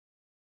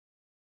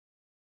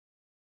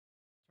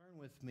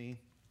with me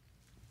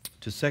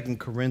to 2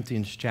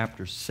 Corinthians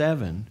chapter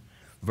 7,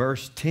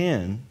 verse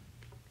 10.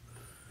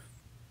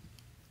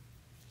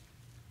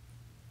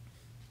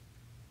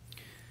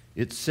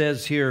 It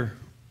says here,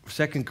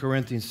 2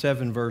 Corinthians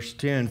 7, verse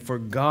 10, "For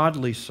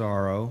godly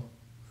sorrow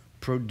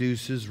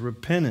produces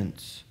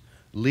repentance,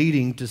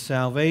 leading to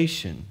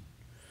salvation,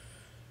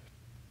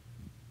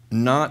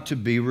 not to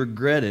be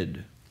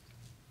regretted."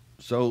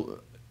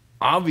 So,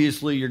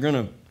 obviously, you're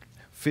going to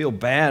feel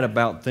bad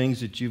about things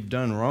that you've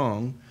done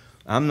wrong.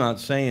 I'm not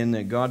saying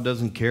that God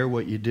doesn't care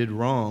what you did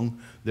wrong.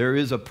 There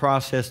is a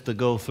process to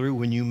go through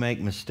when you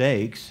make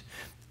mistakes.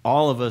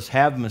 All of us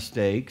have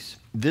mistakes.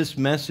 This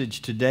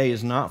message today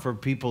is not for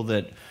people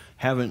that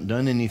haven't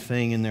done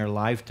anything in their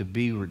life to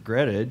be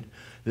regretted.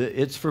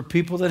 It's for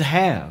people that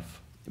have.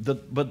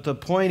 But the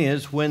point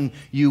is, when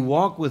you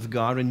walk with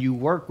God and you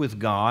work with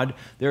God,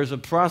 there's a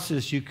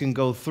process you can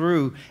go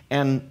through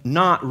and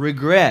not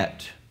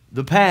regret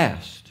the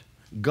past.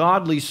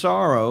 Godly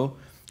sorrow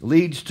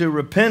leads to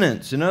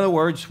repentance. In other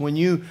words, when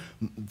you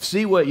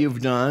see what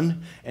you've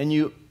done and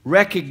you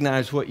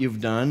recognize what you've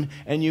done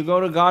and you go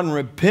to God and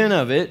repent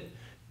of it,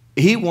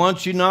 He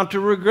wants you not to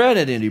regret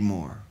it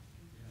anymore.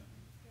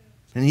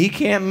 And He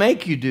can't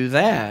make you do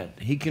that.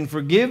 He can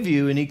forgive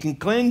you and He can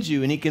cleanse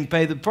you and He can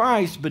pay the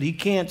price, but He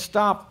can't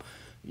stop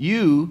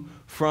you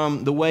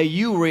from the way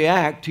you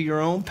react to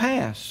your own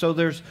past. So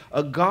there's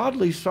a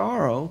godly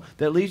sorrow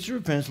that leads to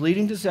repentance,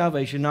 leading to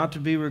salvation, not to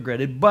be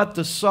regretted. But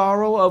the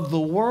sorrow of the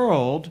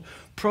world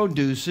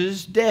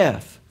produces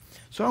death.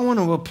 So I want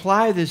to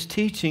apply this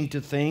teaching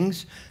to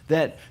things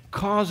that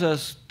cause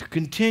us to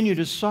continue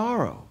to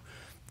sorrow.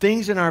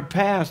 Things in our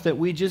past that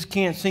we just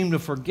can't seem to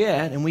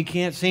forget and we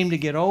can't seem to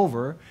get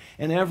over.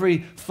 And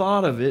every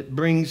thought of it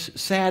brings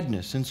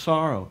sadness and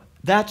sorrow.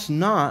 That's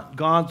not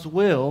God's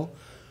will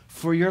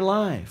for your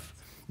life.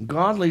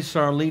 Godly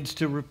sorrow leads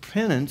to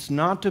repentance,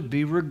 not to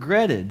be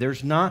regretted.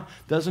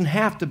 Doesn't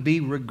have to be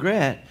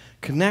regret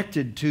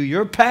connected to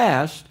your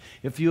past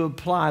if you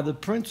apply the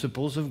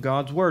principles of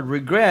God's Word.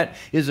 Regret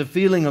is a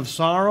feeling of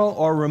sorrow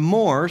or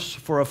remorse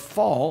for a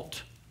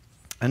fault,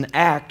 an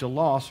act, a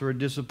loss, or a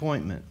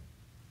disappointment.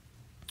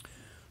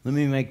 Let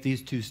me make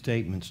these two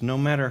statements. No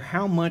matter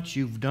how much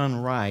you've done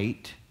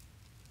right,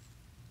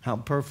 how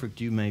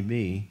perfect you may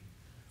be,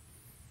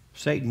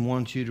 Satan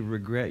wants you to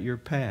regret your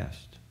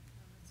past.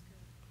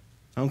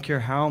 I don't care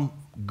how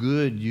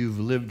good you've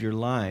lived your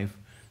life,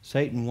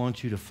 Satan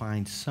wants you to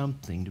find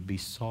something to be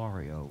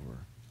sorry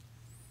over.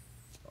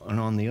 And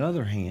on the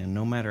other hand,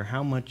 no matter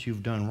how much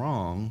you've done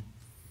wrong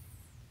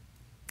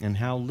and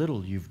how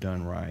little you've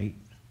done right,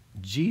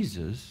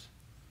 Jesus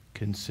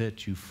can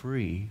set you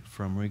free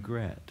from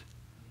regret.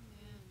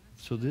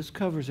 So this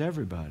covers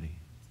everybody.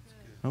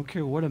 I don't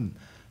care what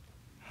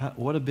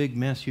a big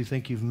mess you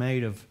think you've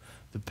made of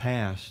the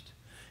past.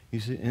 You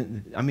see,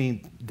 I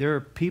mean, there are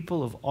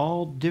people of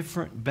all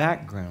different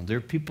backgrounds. There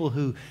are people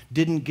who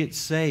didn't get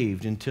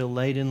saved until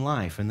late in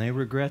life, and they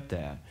regret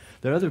that.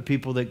 There are other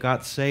people that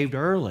got saved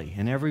early,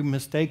 and every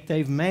mistake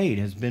they've made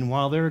has been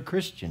while they're a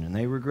Christian, and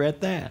they regret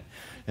that.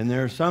 And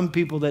there are some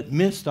people that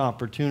missed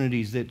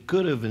opportunities that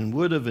could have and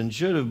would have and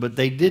should have, but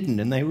they didn't,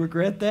 and they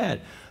regret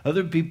that.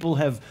 Other people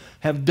have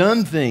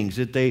done things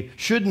that they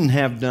shouldn't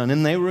have done,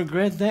 and they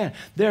regret that.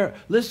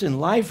 Listen,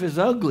 life is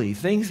ugly.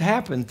 Things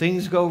happen.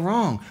 Things go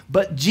wrong.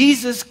 But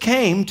Jesus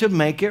came to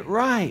make it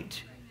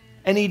right.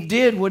 And He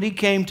did what He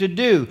came to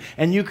do.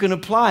 And you can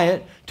apply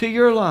it to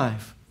your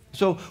life.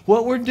 So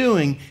what we're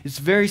doing is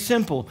very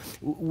simple.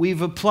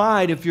 We've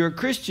applied, if you're a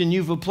Christian,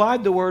 you've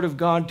applied the Word of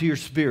God to your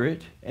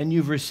spirit, and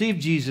you've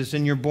received Jesus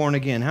and you're born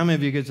again. How many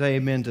of you could say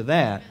amen to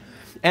that?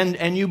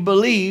 And you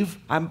believe,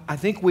 I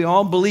think we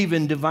all believe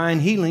in divine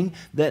healing,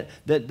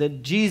 that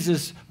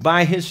Jesus,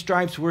 by His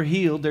stripes, we're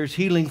healed. There's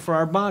healing for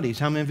our bodies.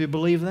 How many of you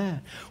believe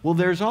that? Well,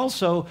 there's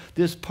also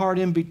this part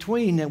in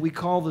between that we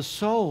call the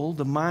soul,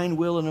 the mind,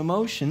 will, and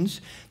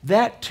emotions.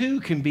 That too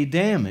can be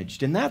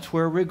damaged, and that's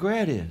where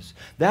regret is.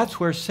 That's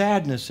where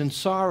sadness and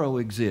sorrow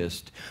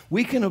exist.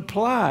 We can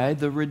apply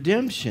the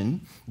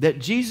redemption that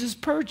Jesus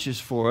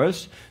purchased for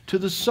us to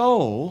the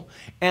soul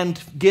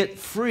and get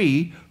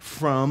free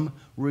from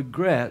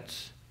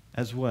regrets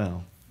as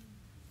well.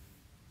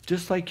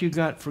 Just like you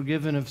got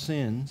forgiven of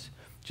sins,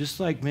 just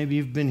like maybe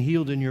you've been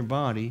healed in your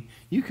body,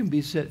 you can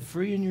be set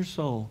free in your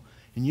soul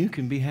and you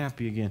can be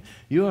happy again.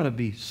 You ought to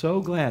be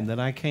so glad that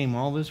I came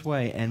all this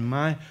way, and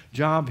my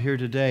job here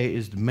today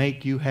is to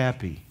make you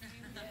happy.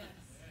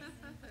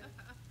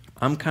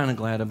 I'm kind of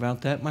glad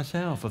about that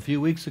myself. A few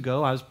weeks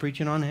ago, I was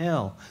preaching on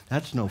hell.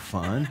 That's no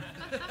fun.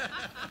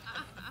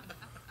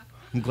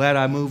 I'm glad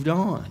I moved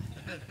on.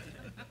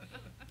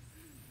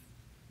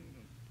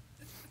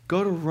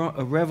 Go to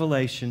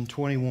Revelation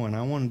 21.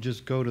 I want to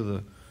just go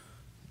to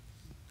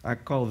I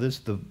call this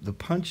the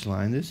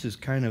punchline. This is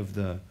kind of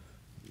the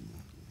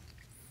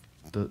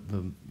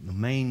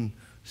main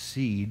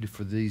seed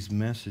for these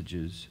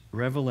messages.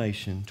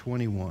 Revelation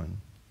 21.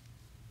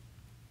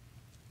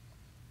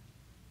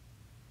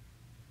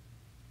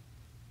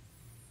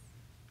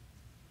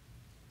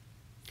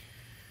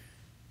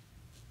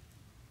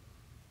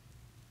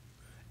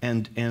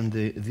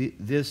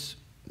 This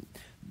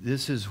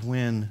is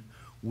when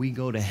we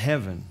go to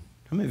heaven.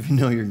 How many of you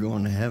know you're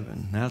going to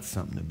heaven? That's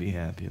something to be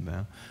happy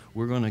about.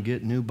 We're going to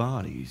get new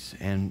bodies,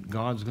 and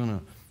God's going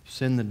to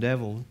send the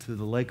devil to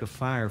the lake of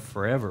fire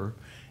forever,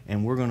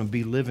 and we're going to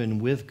be living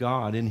with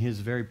God in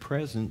his very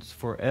presence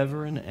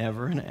forever and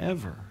ever and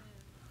ever.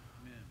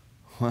 Amen.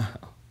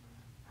 Wow.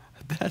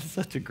 That's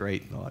such a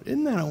great thought.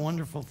 Isn't that a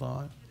wonderful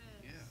thought?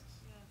 It is.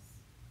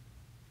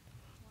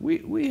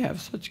 Yes. We have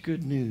such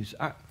good news.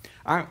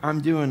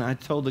 I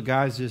told the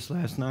guys this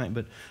last night,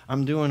 but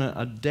I'm doing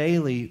a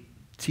daily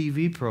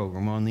TV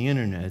program on the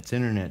internet. It's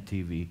internet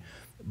TV,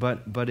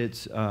 but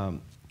it's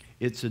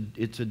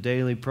a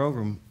daily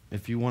program.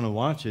 If you want to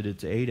watch it,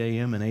 it's 8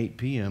 a.m. and 8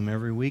 p.m.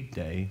 every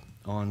weekday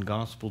on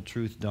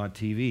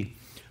gospeltruth.tv.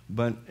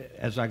 But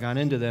as I got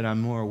into that,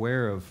 I'm more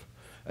aware of,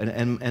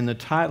 and the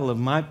title of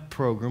my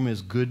program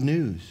is Good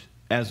News,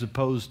 as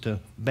opposed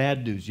to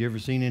bad news. You ever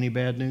seen any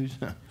bad news?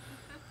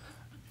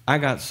 I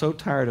got so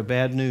tired of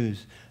bad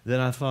news that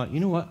I thought,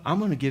 you know what? I'm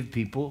going to give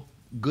people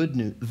good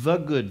news, the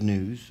good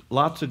news,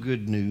 lots of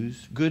good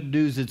news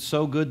that's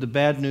so good the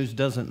bad news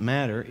doesn't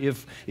matter.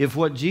 If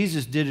what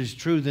Jesus did is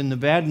true, then the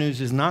bad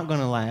news is not going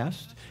to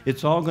last.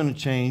 It's all going to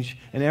change,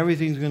 and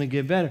everything's going to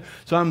get better.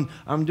 So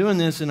I'm doing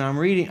this, and I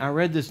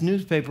read this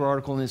newspaper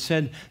article, and it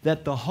said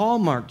that the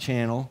Hallmark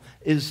Channel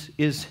is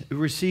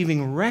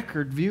receiving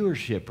record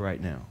viewership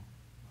right now.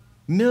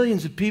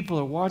 Millions of people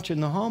are watching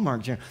the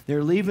Hallmark Channel.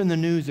 They're leaving the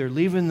news, they're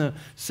leaving the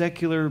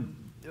secular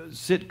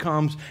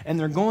sitcoms, and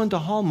they're going to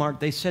Hallmark.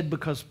 They said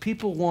because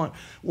people want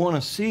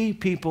to see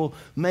people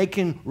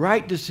making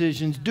right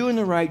decisions, doing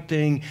the right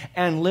thing,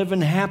 and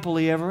living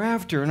happily ever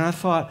after. And I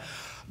thought,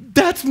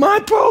 that's my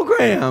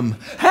program,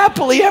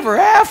 Happily Ever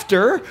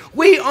After.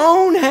 We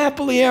own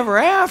Happily Ever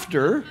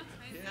After.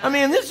 I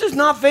mean, this is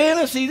not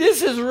fantasy.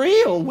 This is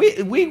real.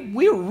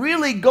 We're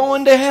really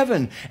going to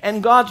heaven.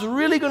 And God's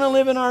really going to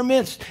live in our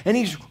midst. And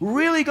he's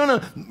really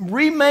going to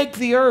remake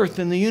the earth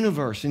and the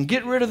universe and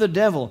get rid of the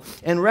devil.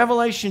 And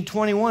Revelation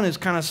 21 is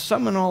kind of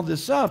summing all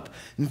this up.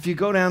 And if you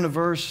go down to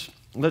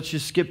let's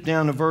just skip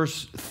down to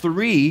verse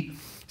 3. It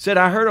said,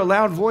 I heard a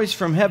loud voice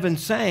from heaven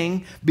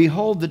saying,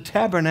 Behold, the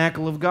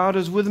tabernacle of God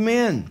is with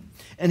men,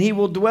 and he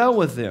will dwell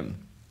with them.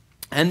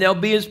 And they'll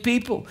be his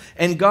people,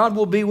 and God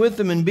will be with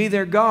them and be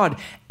their God.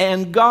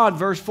 And God,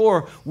 verse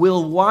 4,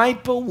 will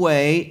wipe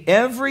away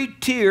every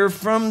tear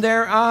from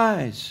their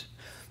eyes.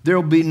 There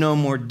will be no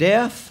more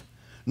death,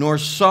 nor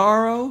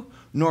sorrow,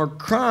 nor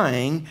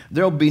crying.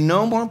 There will be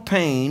no more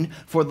pain,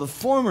 for the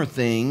former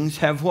things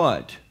have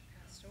what?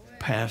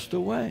 Passed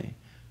away.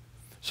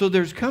 So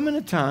there's coming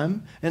a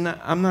time, and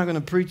I'm not going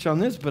to preach on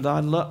this, but I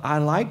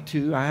like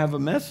to. I have a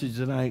message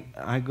that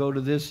I go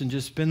to this and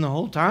just spend the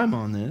whole time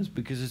on this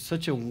because it's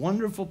such a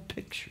wonderful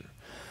picture.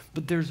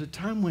 But there's a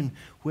time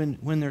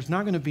when there's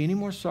not going to be any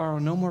more sorrow,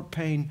 no more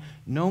pain,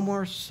 no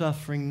more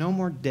suffering, no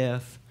more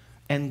death,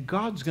 and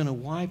God's going to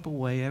wipe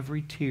away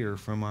every tear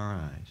from our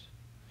eyes.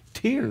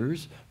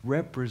 Tears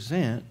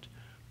represent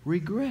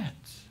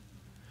regrets.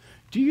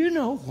 Do you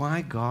know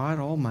why God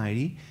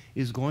Almighty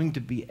is going to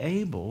be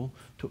able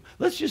to...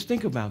 Let's just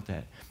think about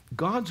that.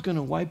 God's going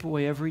to wipe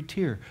away every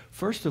tear.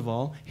 First of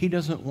all, he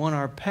doesn't want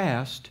our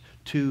past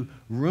to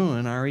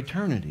ruin our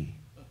eternity.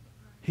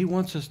 He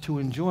wants us to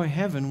enjoy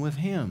heaven with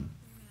him.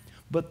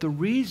 But the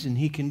reason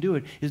he can do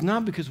it is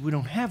not because we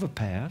don't have a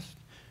past.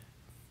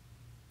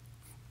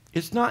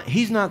 He's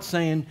not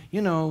saying,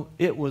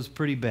 it was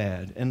pretty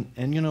bad. And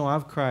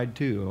I've cried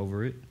too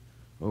over it,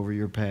 over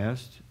your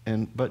past.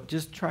 But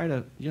just try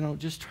to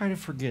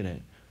forget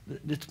it.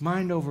 It's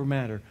mind over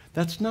matter.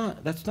 That's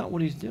not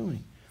what he's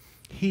doing.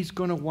 He's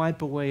going to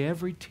wipe away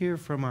every tear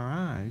from our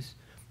eyes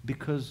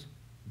because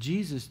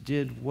Jesus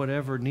did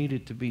whatever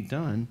needed to be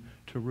done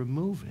to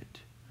remove it.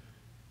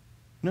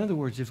 In other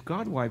words, if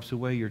God wipes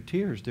away your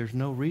tears, there's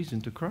no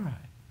reason to cry.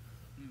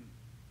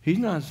 He's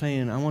not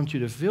saying, I want you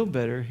to feel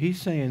better.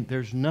 He's saying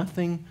there's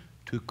nothing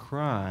to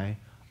cry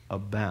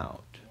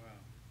about. Wow.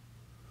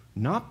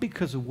 Not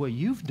because of what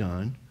you've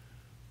done,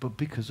 but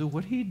because of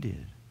what he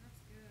did.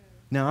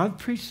 Now, I've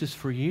preached this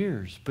for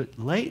years, but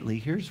lately,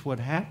 here's what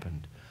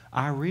happened.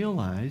 I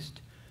realized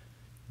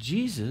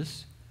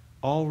Jesus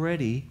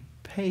already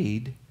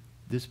paid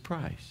this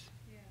price.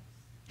 Yes.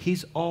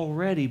 He's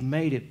already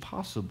made it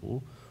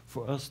possible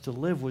for us to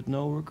live with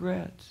no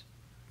regrets.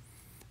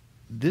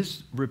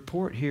 This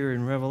report here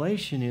in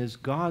Revelation is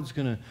God's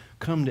going to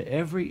come to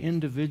every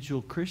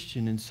individual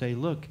Christian and say,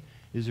 look,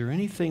 is there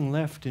anything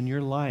left in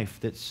your life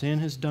that sin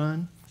has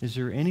done? Is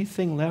there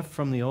anything left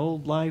from the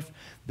old life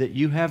that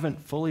you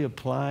haven't fully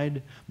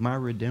applied my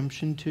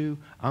redemption to?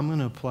 I'm going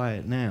to apply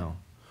it now.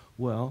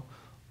 Well,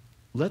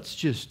 let's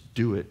just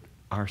do it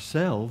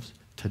ourselves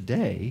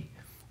today.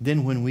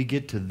 Then when we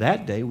get to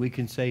that day, we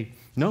can say,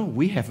 no,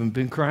 we haven't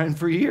been crying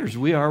for years.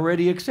 We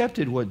already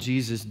accepted what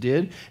Jesus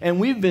did, and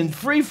we've been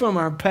free from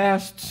our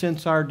past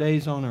since our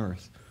days on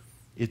earth.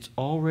 It's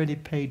already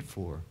paid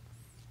for.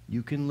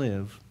 You can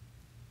live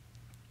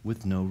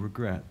with no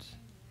regrets.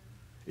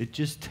 It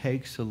just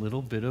takes a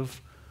little bit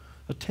of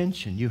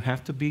attention. You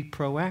have to be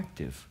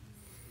proactive.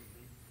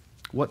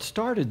 what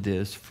started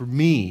this for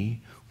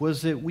me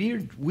was that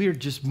we're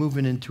just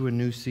moving into a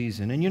new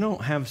season. And you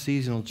don't have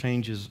seasonal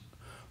changes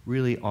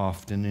really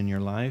often in your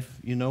life.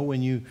 You know,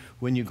 when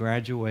you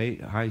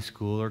graduate high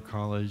school or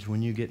college,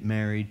 when you get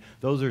married,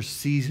 those are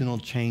seasonal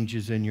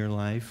changes in your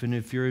life. And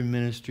if you're in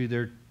ministry,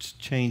 there are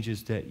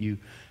changes that you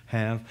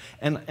have.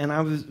 And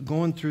I was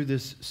going through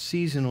this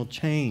seasonal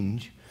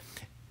change,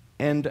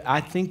 and I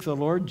think the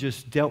Lord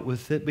just dealt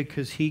with it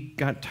because he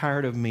got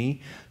tired of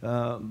me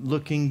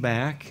looking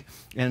back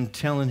and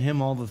telling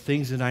him all the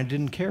things that I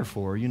didn't care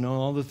for, you know,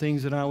 all the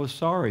things that I was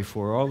sorry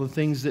for, all the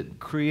things that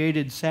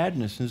created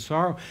sadness and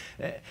sorrow.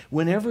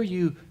 Whenever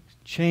you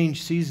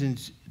change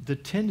seasons, the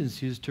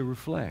tendency is to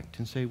reflect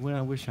and say, well,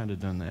 I wish I'd have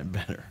done that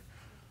better.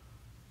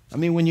 I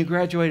mean, when you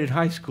graduated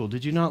high school,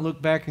 did you not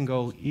look back and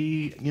go,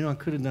 you know, I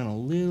could have done a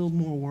little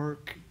more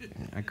work.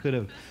 I could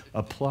have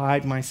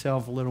applied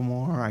myself a little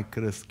more. I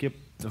could have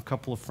skipped a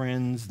couple of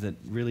friends that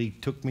really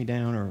took me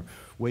down or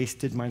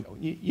wasted my...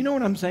 You know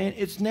what I'm saying?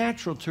 It's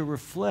natural to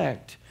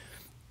reflect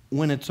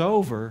when it's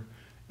over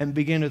and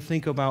begin to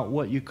think about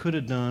what you could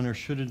have done or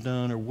should have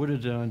done or would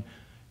have done.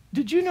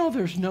 Did you know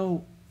there's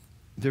no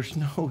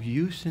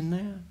use in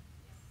that?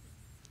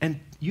 And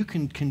you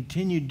can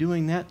continue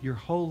doing that your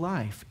whole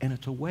life, and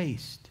it's a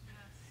waste.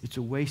 It's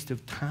a waste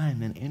of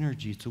time and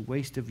energy. It's a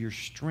waste of your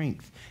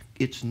strength.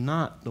 It's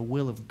not the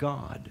will of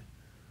God.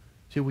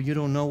 You say, well, you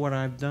don't know what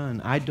I've done.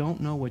 I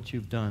don't know what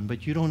you've done,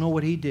 but you don't know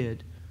what he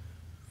did.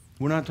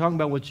 We're not talking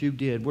about what you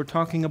did. We're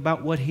talking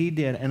about what he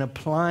did and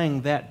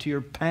applying that to your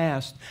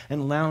past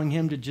and allowing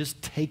him to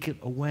just take it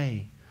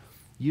away.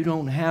 You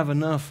don't have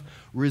enough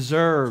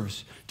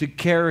reserves to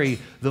carry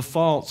the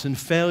faults and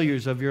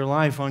failures of your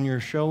life on your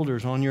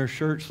shoulders, on your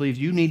shirt sleeves.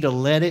 You need to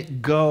let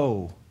it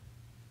go.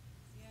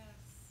 Yes.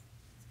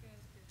 That's good.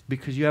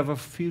 Because you have a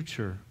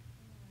future.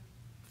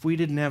 If we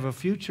didn't have a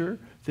future,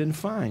 then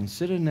fine.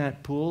 Sit in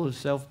that pool of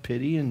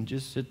self-pity and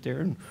just sit there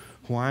and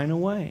whine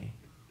away.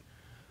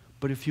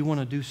 But if you want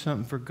to do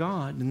something for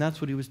God, and that's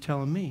what he was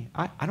telling me,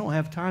 I don't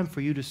have time for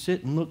you to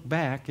sit and look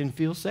back and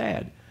feel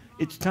sad.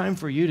 It's time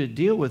for you to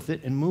deal with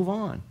it and move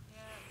on.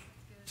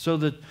 So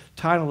the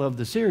title of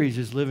the series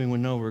is Living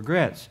with No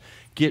Regrets.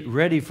 Get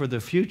ready for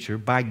the future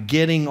by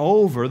getting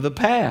over the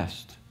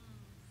past.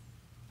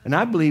 And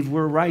I believe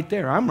we're right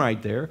there. I'm right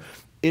there.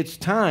 It's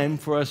time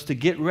for us to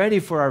get ready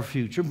for our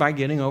future by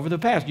getting over the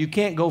past. You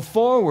can't go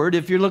forward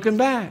if you're looking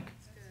back.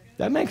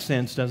 That makes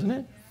sense, doesn't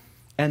it?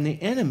 And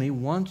the enemy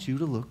wants you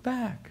to look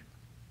back.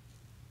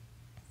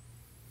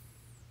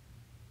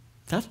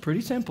 That's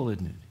pretty simple,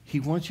 isn't it? He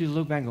wants you to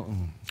look back and go,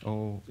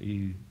 oh,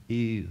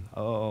 ew,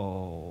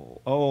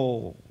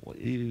 oh,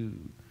 ew.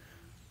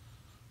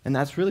 And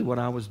that's really what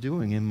I was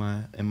doing in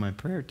my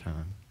prayer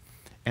time.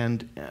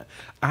 And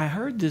I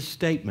heard this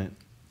statement.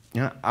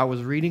 You know, I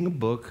was reading a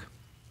book.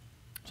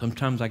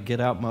 Sometimes I get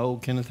out my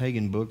old Kenneth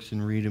Hagin books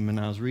and read them. And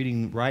I was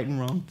reading Right and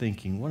Wrong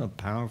Thinking. What a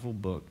powerful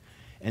book.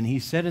 And he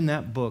said in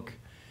that book,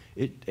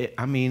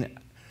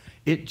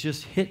 it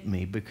just hit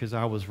me because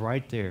I was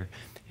right there.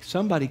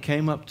 Somebody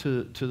came up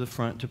to the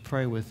front to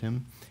pray with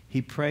him.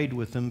 He prayed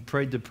with them,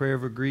 prayed the prayer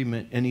of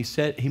agreement, and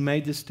he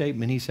made this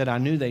statement. He said, I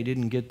knew they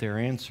didn't get their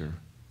answer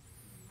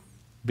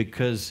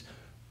because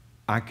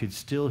I could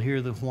still hear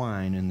the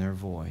whine in their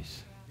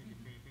voice.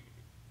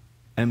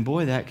 And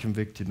boy, that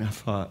convicted me. I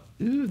thought,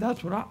 ooh,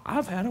 that's what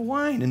I've had a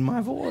whine in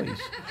my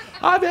voice.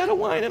 I've had a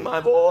whine in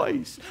my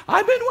voice.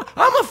 I'm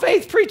a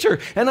faith preacher,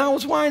 and I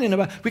was whining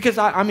about, because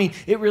I mean,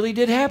 it really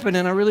did happen,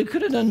 and I really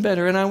could have done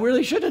better, and I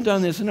really should have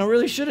done this, and I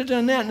really should have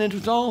done that, and it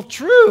was all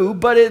true,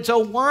 but it's a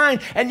whine,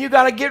 and you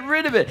got to get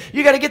rid of it.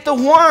 You got to get the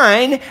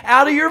whine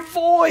out of your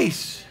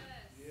voice.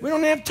 We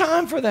don't have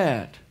time for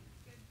that.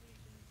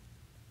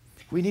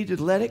 We need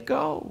to let it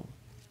go.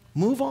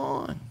 Move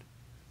on.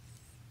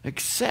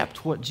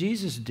 Accept what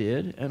Jesus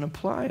did and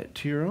apply it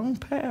to your own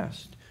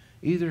past.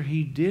 Either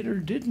he did or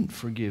didn't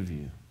forgive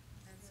you.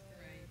 That's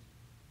great.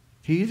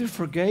 He either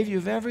forgave you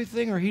of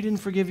everything or he didn't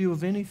forgive you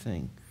of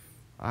anything.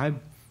 I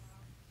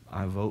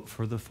vote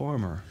for the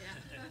former.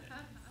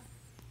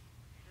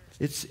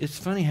 It's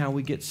funny how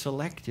we get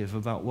selective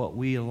about what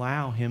we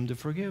allow him to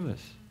forgive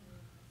us.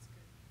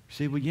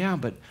 See, well, yeah,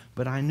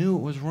 but I knew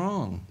it was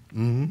wrong.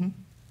 Mm-hmm.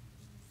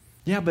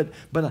 Yeah, but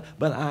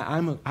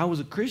I was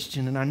a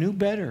Christian and I knew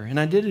better and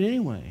I did it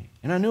anyway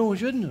and I knew I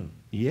shouldn't have.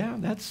 Yeah,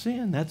 that's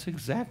sin. That's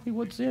exactly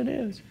what sin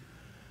is.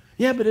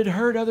 Yeah, but it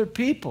hurt other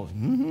people.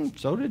 Mm-hmm.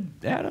 So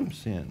did Adam's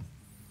sin.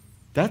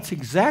 That's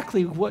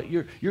exactly what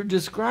you're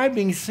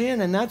describing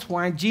sin, and that's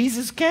why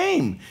Jesus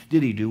came.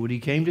 Did he do what he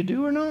came to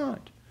do or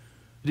not?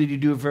 Did he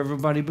do it for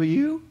everybody but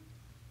you?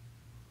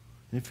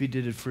 And if he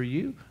did it for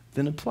you,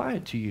 then apply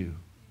it to you.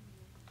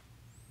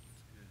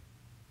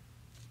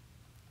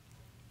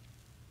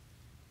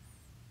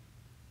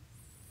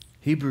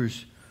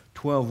 Hebrews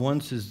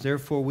 12:1 says,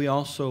 therefore we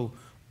also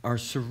are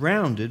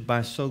surrounded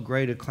by so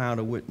great a cloud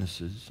of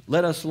witnesses.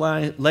 Let us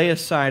lay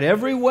aside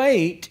every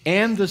weight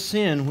and the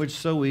sin which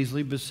so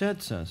easily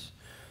besets us.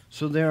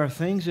 So there are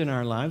things in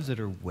our lives that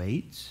are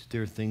weights.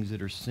 There are things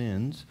that are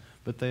sins,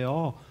 but they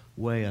all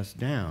weigh us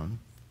down.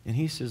 And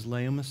he says,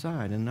 lay them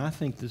aside. And I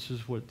think this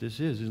is what this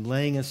is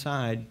laying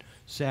aside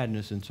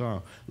sadness and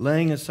sorrow.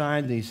 Laying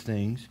aside these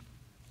things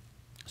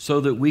so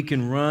that we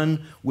can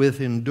run with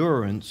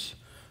endurance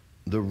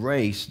the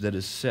race that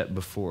is set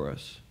before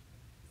us.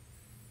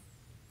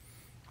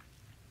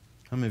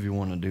 How many of you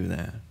want to do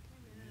that?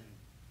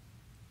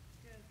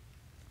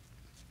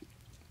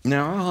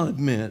 Now, I'll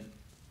admit,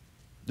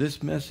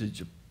 this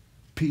message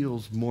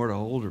appeals more to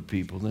older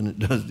people than it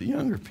does to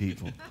younger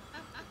people.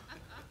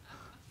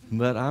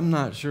 But I'm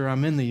not sure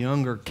I'm in the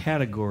younger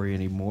category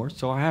anymore,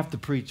 so I have to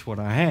preach what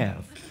I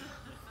have.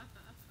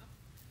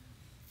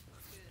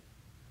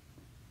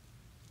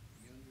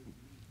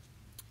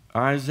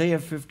 Isaiah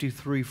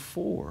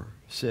 53:4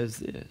 says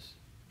this,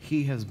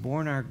 He has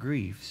borne our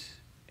griefs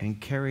and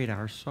carried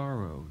our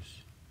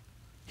sorrows.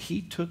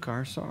 He took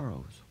our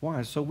sorrows.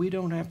 Why? So we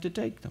don't have to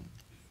take them.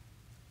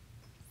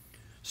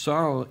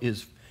 Sorrow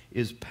is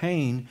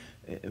pain,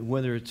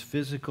 whether it's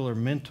physical or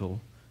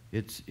mental.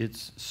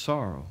 It's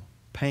sorrow,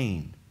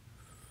 pain,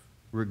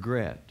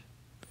 regret.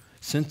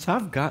 Since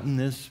I've gotten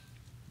this,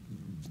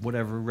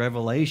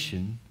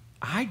 revelation,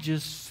 I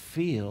just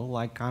feel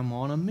like I'm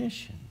on a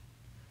mission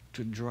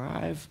to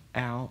drive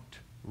out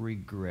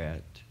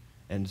regret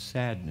and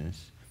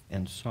sadness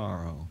and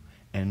sorrow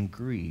and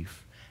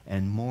grief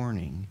and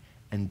mourning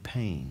and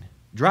pain.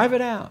 Drive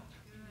it out.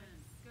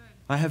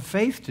 I have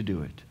faith to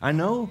do it. I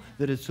know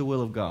that it's the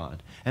will of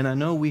God. And I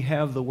know we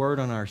have the Word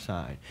on our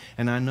side.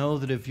 And I know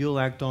that if you'll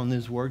act on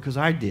this Word, because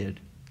I did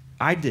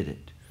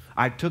it.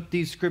 I took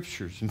these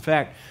scriptures. In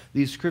fact,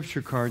 these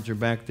scripture cards are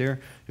back there.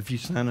 If you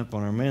sign up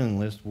on our mailing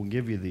list, we'll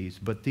give you these.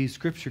 But these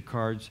scripture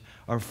cards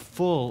are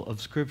full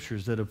of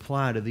scriptures that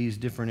apply to these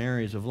different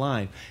areas of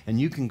life. And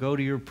you can go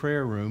to your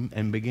prayer room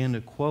and begin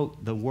to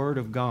quote the Word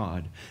of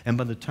God. And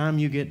by the time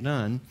you get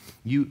done,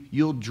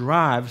 you'll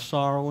drive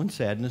sorrow and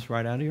sadness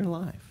right out of your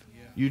life.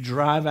 Yeah. You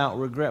drive out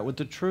regret with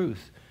the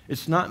truth.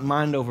 It's not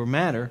mind over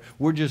matter.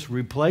 We're just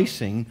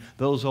replacing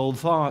those old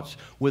thoughts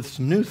with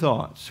some new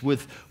thoughts,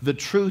 with the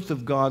truth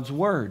of God's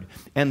Word.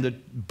 And the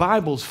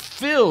Bible's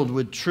filled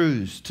with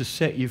truths to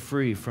set you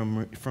free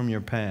from your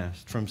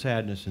past, from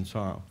sadness and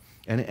sorrow.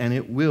 And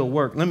it will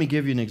work. Let me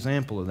give you an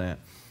example of that.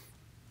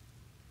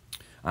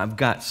 I've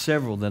got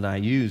several that I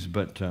use,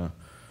 but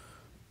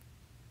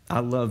I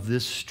love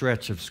this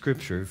stretch of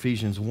Scripture,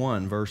 Ephesians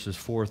 1, verses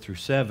 4 through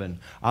 7.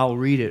 I'll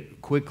read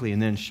it quickly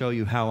and then show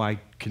you how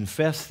I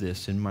confess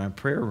this in my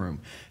prayer room.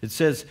 It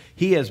says,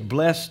 He has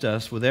blessed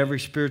us with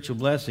every spiritual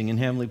blessing in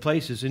heavenly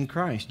places in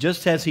Christ,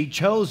 just as He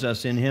chose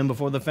us in Him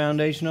before the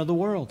foundation of the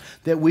world,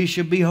 that we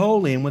should be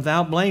holy and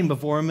without blame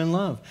before Him in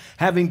love,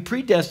 having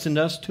predestined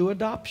us to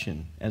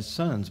adoption as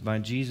sons by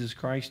Jesus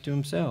Christ to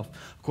Himself,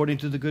 according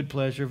to the good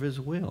pleasure of His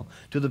will,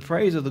 to the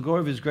praise of the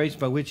glory of His grace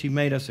by which He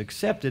made us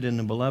accepted in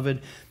the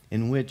Beloved,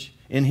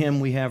 in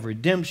Him we have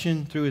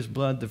redemption through His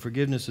blood, the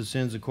forgiveness of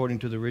sins according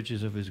to the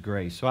riches of His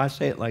grace. So I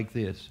say it like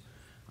this.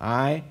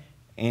 I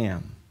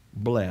am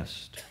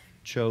blessed,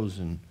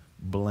 chosen,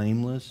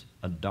 blameless,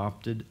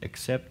 adopted,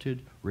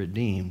 accepted,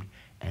 redeemed,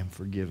 and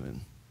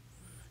forgiven.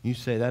 You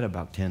say that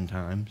about 10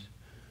 times,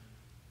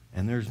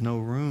 and there's no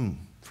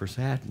room for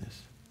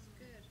sadness.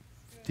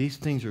 These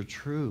things are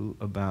true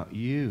about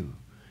you.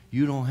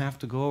 You don't have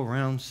to go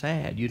around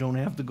sad. You don't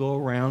have to go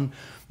around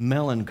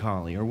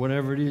melancholy or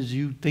whatever it is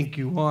you think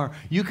you are.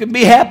 You can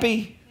be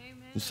happy.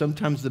 And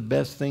sometimes the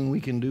best thing we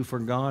can do for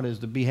God is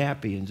to be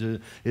happy and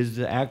is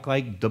to act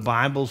like the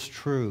Bible's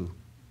true.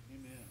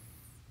 Amen.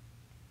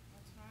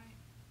 That's right.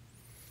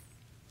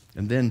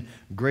 And then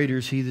greater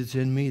is He that's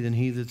in me than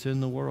he that's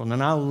in the world.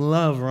 And I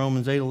love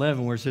Romans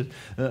 8:11 where it says,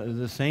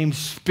 the same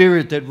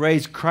Spirit that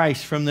raised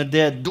Christ from the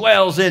dead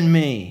dwells in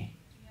me.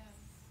 Yes.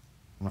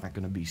 I'm not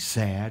going to be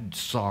sad,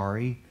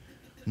 sorry.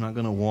 I'm not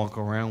going to walk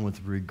around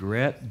with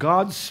regret.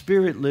 God's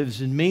Spirit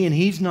lives in me and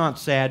He's not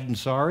sad and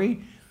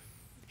sorry.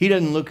 He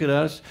doesn't look at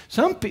us.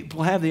 Some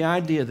people have the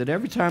idea that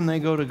every time they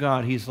go to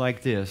God, He's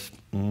like this.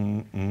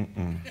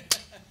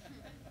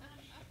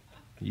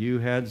 You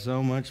had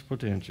so much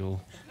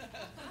potential.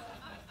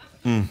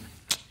 I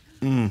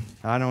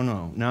don't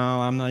know.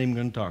 No, I'm not even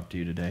going to talk to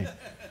you today.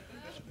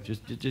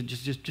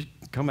 Just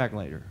come back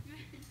later.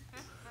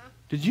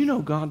 Did you know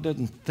God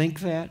doesn't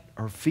think that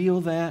or feel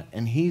that,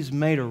 and He's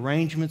made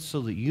arrangements so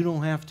that you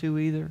don't have to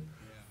either?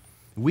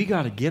 We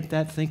got to get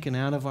that thinking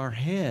out of our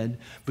head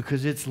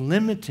because it's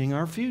limiting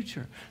our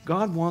future.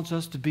 God wants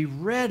us to be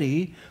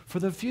ready for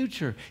the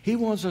future. He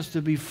wants us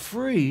to be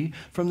free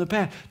from the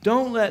past.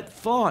 Don't let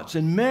thoughts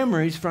and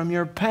memories from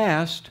your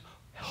past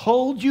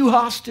hold you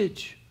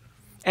hostage.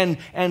 And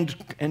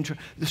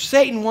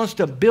Satan wants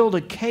to build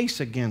a case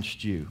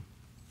against you.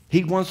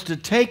 He wants to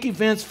take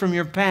events from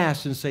your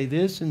past and say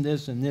this and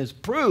this and this.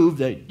 Prove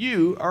that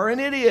you are an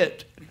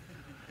idiot.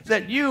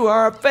 That you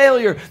are a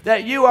failure,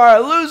 that you are a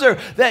loser,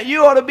 that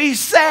you ought to be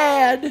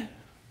sad.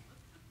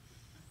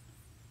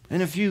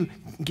 And if you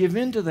give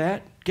in to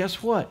that,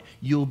 guess what?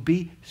 You'll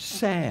be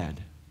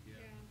sad. Yeah.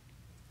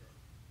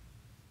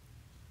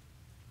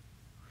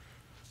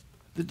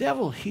 The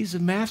devil, he's a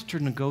master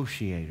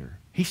negotiator.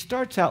 He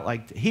starts out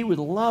like, he would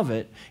love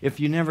it if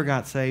you never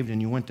got saved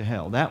and you went to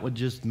hell. That would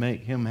just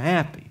make him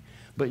happy.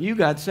 But you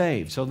got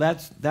saved, so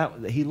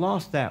he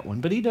lost that one.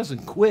 But he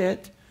doesn't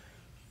quit.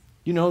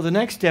 You know, the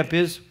next step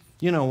is,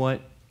 you know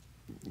what?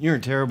 You're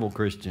a terrible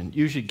Christian.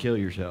 You should kill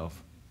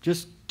yourself.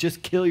 Just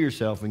kill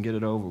yourself and get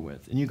it over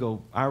with. And you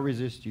go, I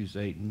resist you,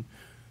 Satan.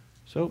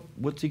 So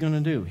what's he going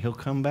to do? He'll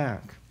come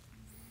back.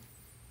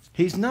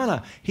 He's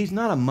not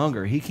a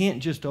mugger. He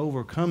can't just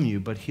overcome you,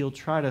 but he'll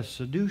try to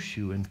seduce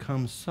you and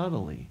come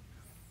subtly.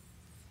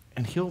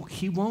 And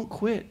he won't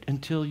quit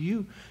until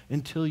you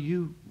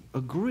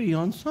agree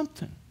on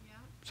something. Yeah.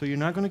 So you're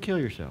not going to kill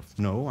yourself.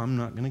 No, I'm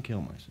not going to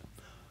kill myself.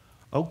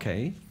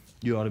 Okay,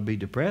 you ought to be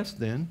depressed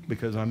then,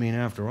 because I mean,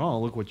 after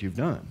all, look what you've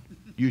done.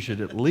 You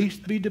should at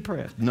least be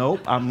depressed.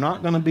 Nope, I'm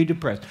not going to be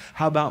depressed.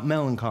 How about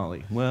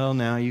melancholy? Well,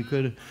 now you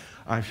could.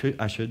 I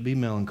should be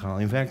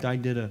melancholy. In fact, I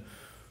did a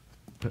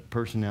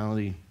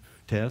personality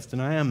test,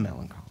 and I am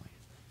melancholy.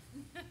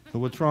 So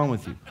what's wrong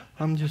with you?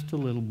 I'm just a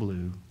little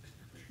blue.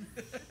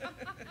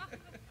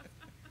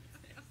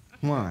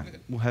 Why?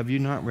 Well, have you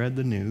not read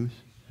the news?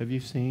 Have you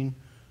seen?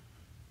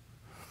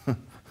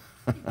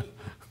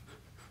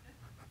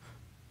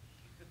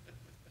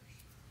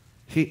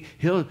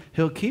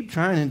 He'll keep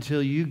trying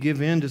until you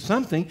give in to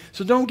something.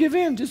 So don't give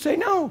in. Just say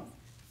no.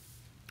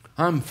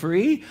 I'm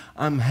free.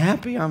 I'm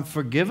happy. I'm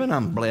forgiven.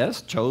 I'm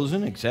blessed,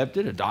 chosen,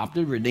 accepted,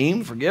 adopted,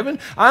 redeemed, forgiven.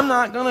 I'm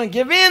not going to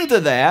give in to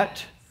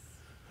that.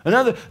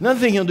 Another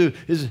thing he'll do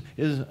is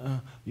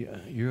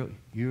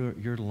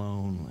you're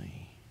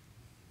lonely.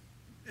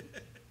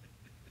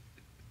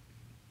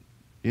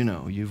 You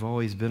know, you've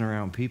always been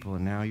around people,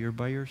 and now you're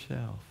by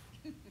yourself.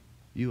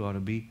 You ought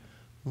to be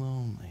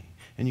lonely.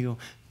 And you go,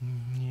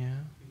 yeah,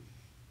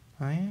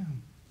 I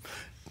am.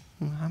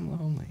 I'm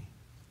lonely.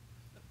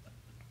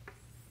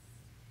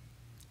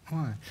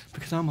 Why?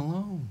 Because I'm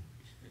alone.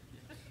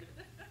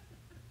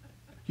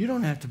 You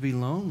don't have to be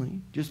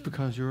lonely just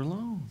because you're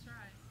alone. That's right.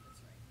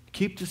 That's right.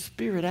 Keep the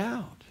spirit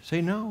out.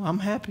 Say, no, I'm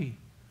happy.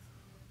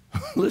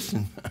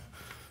 Listen,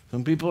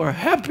 some people are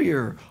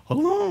happier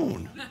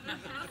alone.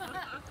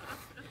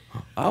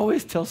 I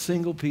always tell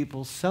single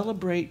people,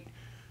 celebrate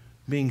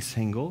being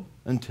single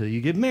until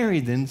you get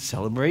married, then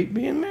celebrate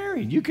being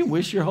married. You can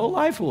wish your whole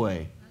life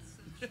away.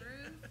 That's true.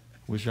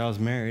 Wish I was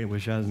married,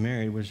 wish I was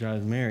married, wish I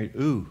was married.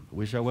 Ooh,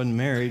 wish I wasn't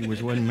married,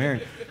 wish I wasn't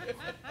married.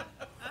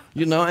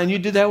 You know, and you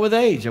do that with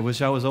age. I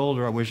wish I was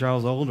older, I wish I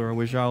was older, I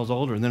wish I was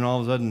older. And then all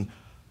of a sudden,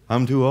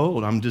 I'm too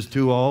old, I'm just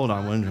too old.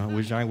 I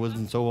wish I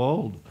wasn't so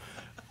old.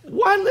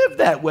 Why live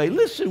that way?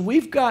 Listen,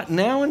 we've got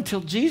now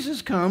until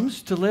Jesus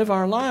comes to live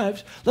our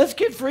lives. Let's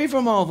get free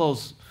from all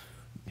those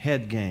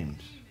head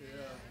games.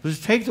 Let's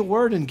take the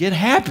word and get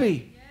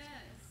happy. Yes.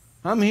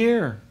 I'm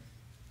here.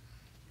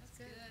 That's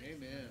good.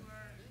 Amen.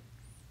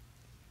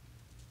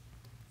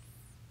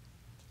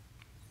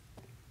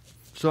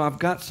 So I've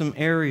got some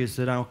areas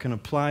that I can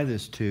apply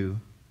this to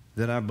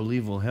that I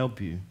believe will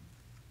help you.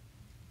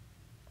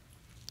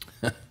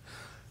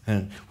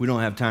 And we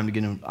don't have time to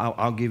get in.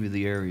 I'll give you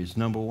the areas.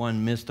 Number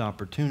one, missed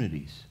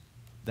opportunities.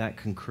 That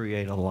can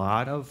create a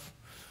lot of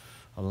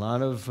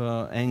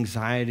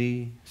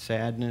anxiety,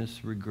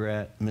 sadness,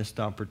 regret, missed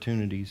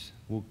opportunities.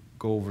 We'll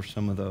go over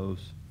some of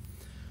those.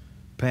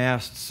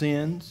 Past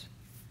sins.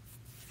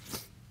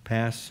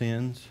 Past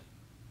sins.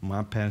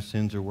 My past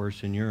sins are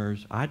worse than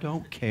yours. I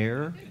don't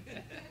care.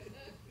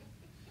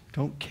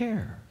 Don't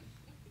care.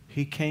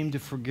 He came to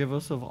forgive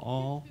us of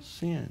all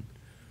sin.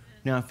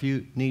 Now, if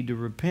you need to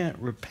repent,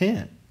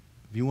 repent.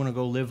 If you want to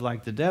go live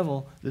like the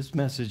devil, this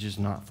message is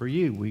not for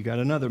you. We got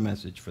another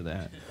message for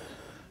that.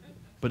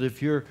 But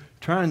if you're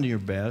trying your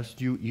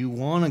best, you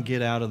want to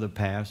get out of the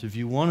past, if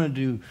you want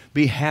to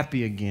be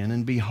happy again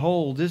and be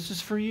whole, this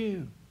is for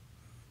you.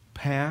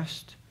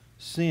 Past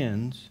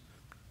sins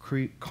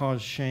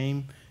cause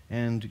shame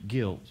and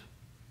guilt.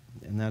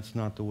 And that's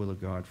not the will of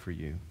God for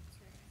you.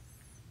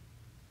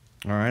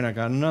 All right, I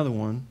got another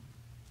one.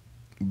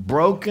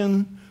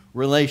 Broken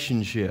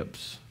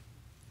relationships.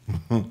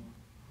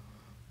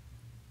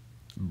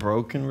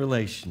 Broken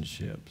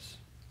relationships.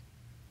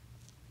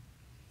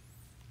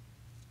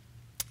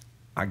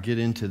 I get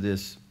into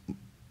this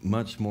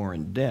much more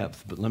in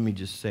depth, but let me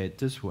just say it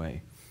this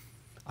way.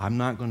 I'm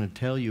not going to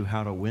tell you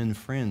how to win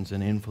friends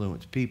and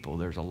influence people.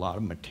 There's a lot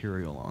of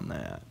material on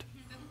that.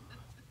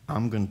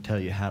 I'm going to tell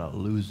you how to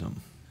lose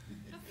them.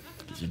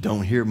 You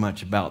don't hear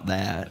much about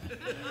that,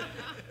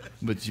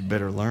 but you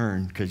better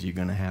learn because you're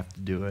going to have to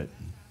do it.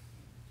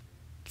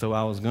 So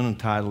I was going to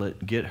title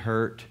it, Get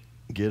Hurt,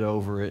 Get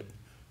Over It,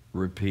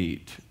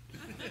 Repeat.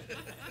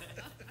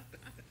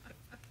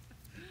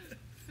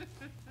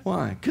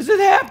 Why? Because it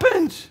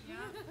happens. Yeah.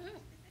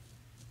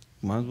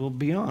 Might as well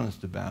be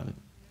honest about it.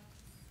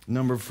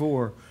 Number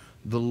 4,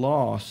 the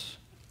loss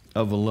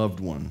of a loved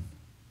one.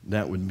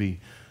 That would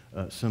be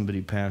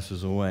somebody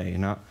passes away.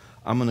 And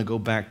I'm going to go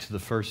back to the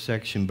first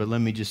section, but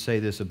let me just say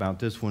this about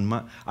this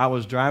one. I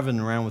was driving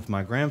around with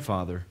my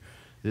grandfather.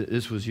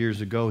 This was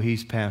years ago.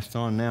 He's passed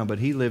on now, but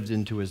he lived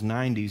into his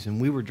 90s,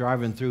 and we were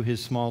driving through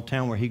his small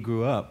town where he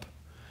grew up.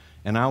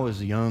 And I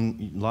was a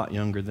lot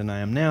younger than I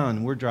am now,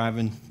 and we're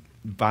driving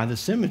by the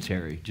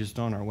cemetery, just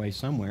on our way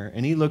somewhere.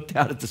 And he looked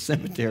out at the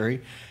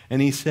cemetery,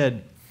 and he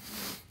said,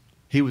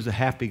 he was a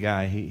happy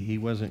guy. He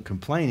wasn't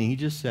complaining. He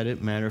just said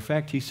it. Matter of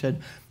fact, he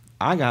said,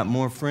 I got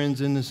more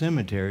friends in the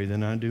cemetery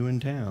than I do in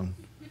town.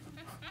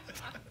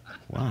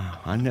 Wow,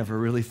 I never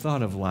really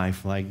thought of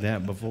life like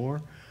that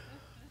before.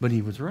 But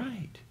he was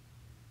right.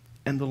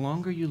 And the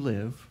longer you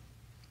live,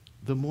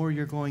 the more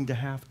you're going to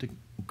have to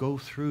go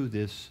through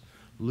this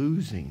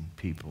losing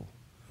people.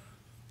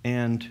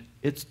 And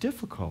it's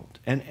difficult.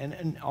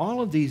 And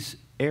all of these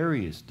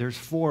areas, there's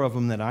 4 of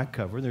them that I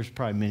cover. There's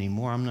probably many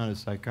more. I'm not a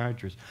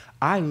psychiatrist.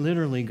 I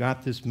literally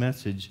got this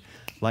message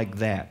like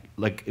that.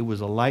 Like it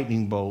was a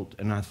lightning bolt,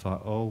 and I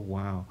thought, oh,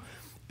 wow.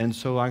 And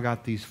so I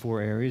got these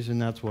 4 areas,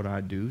 and that's what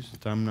I do.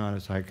 Since I'm not a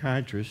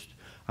psychiatrist,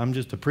 I'm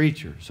just a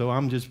preacher. So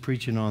I'm just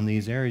preaching on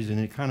these areas, and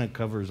it kind of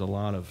covers a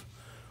lot of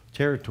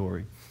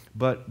territory.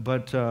 But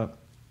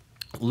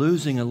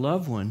losing a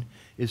loved one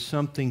is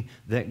something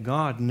that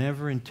God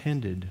never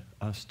intended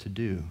us to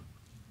do.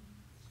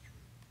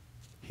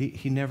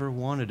 He never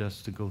wanted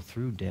us to go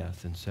through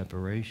death and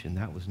separation.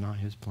 That was not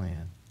his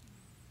plan.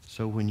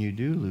 So when you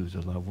do lose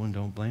a loved one,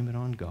 don't blame it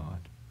on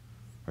God.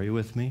 Are you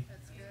with me?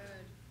 That's good.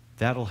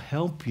 That'll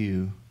help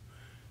you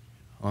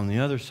on the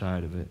other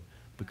side of it,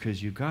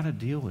 because you've got to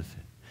deal with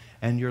it.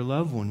 And your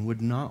loved one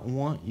would not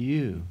want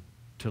you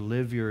to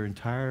live your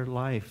entire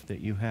life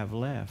that you have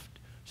left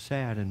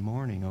sad and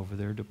mourning over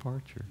their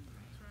departure.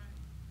 That's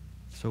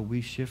right. So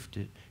we shift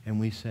it and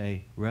we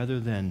say, rather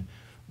than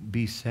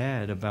be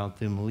sad about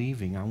them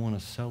leaving, I want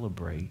to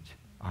celebrate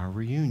our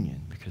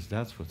reunion, because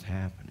that's what's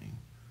happening.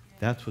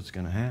 That's what's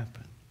going to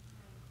happen.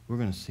 We're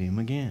going to see them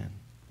again.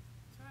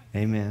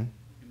 Right. Amen.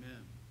 Amen.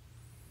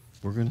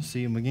 We're going to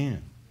see them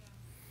again.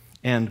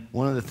 And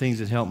one of the things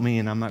that helped me,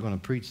 and I'm not going to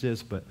preach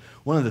this, but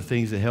one of the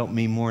things that helped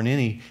me more than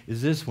any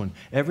is this one.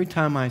 Every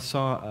time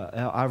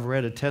I've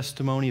read a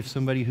testimony of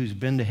somebody who's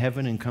been to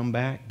heaven and come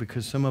back,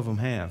 because some of them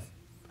have.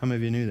 How many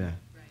of you knew that?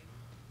 Right.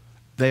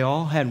 They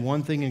all had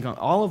one thing in common.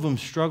 All of them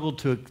struggled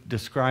to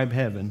describe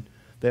heaven.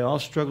 They all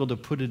struggled to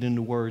put it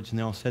into words, and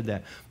they all said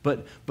that.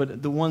 But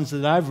the ones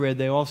that I've read,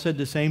 they all said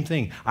the same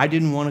thing. I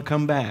didn't want to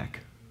come back.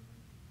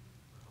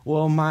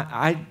 Well,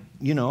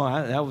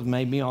 that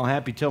made me all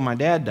happy till my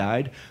dad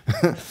died.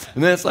 And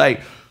then it's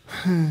like,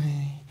 and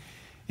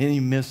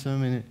you miss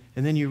him.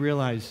 And then you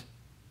realize,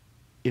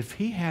 if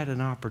he had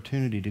an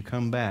opportunity to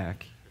come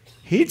back,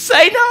 he'd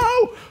say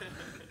no.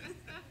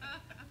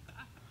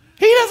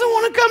 He doesn't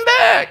want to come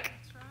back.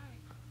 That's right.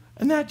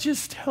 And that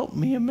just helped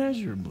me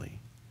immeasurably.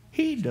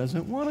 He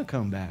doesn't want to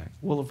come back.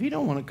 Well, if he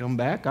don't want to come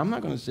back, I'm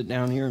not going to sit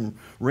down here and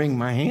wring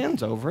my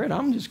hands over it.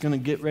 I'm just going to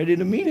get ready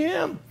to meet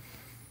him.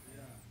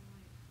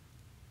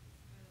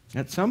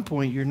 At some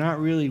point, you're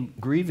not really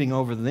grieving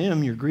over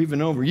them. You're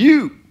grieving over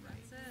you.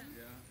 That's it.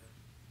 Yeah.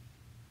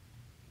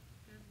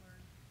 Good word.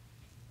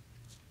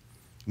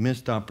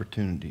 Missed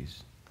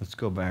opportunities. Let's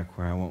go back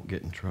where I won't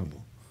get in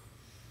trouble.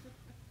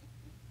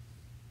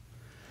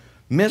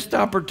 Missed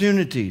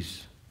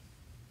opportunities.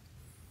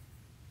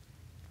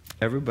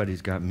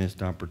 Everybody's got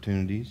missed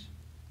opportunities.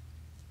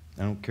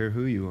 I don't care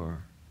who you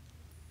are.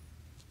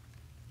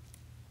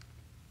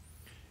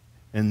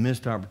 And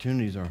missed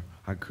opportunities are,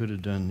 I could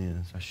have done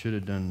this. I should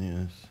have done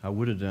this. I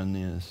would have done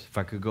this. If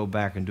I could go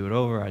back and do it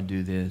over, I'd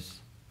do this.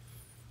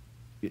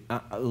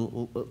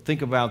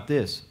 Think about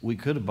this. We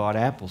could have bought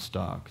Apple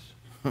stocks.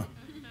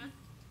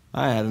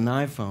 I had an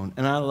iPhone,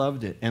 and I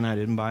loved it, and I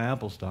didn't buy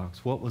Apple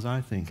stocks. What was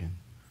I thinking?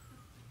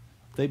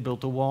 They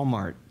built a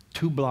Walmart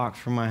 2 blocks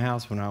from my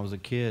house when I was a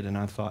kid, and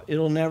I thought,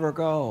 it'll never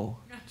go.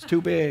 It's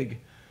too big.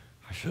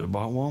 I should have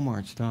bought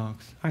Walmart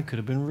stocks. I could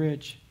have been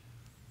rich.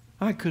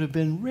 I could have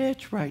been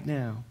rich right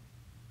now.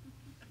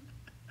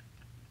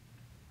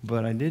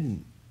 But I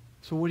didn't.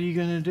 So what are you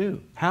going to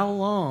do? How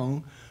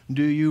long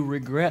do you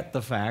regret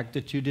the fact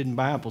that you didn't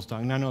buy Apple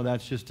stock? And I know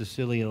that's just a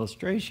silly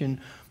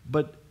illustration,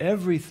 but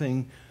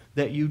everything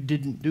that you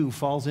didn't do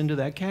falls into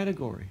that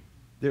category.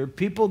 There are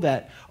people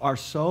that are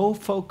so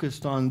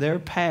focused on their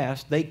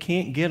past, they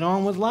can't get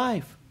on with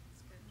life.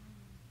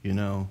 You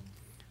know,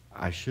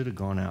 I should have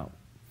gone out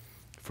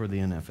for the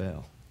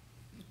NFL.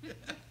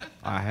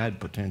 I had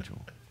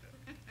potential.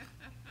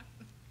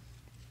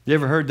 You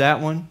ever heard that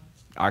one?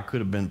 I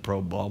could have been a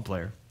pro ball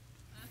player.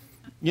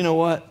 You know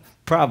what?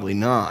 Probably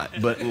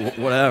not, but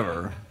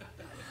whatever.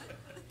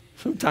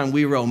 Sometimes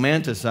we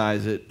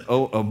romanticize it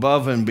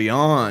above and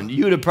beyond.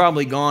 You'd have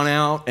probably gone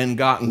out and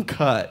gotten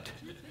cut.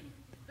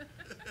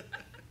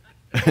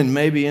 And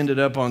maybe ended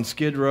up on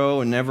Skid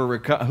Row and never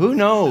recovered. Who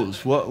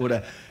knows what would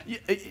have...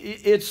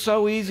 It's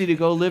so easy to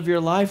go live your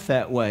life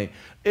that way.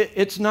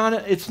 It's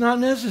not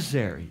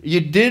necessary.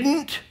 You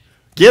didn't?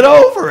 Get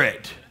over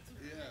it.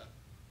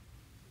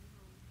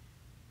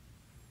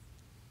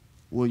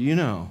 Well, you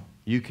know,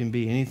 you can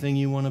be anything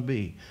you want to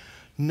be.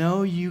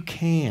 No, you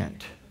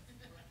can't.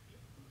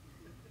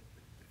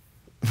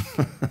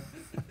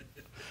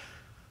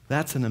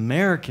 That's an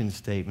American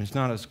statement. It's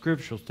not a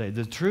scriptural statement.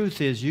 The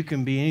truth is you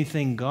can be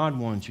anything God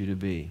wants you to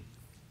be.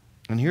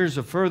 And here's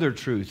a further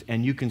truth,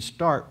 and you can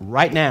start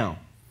right now.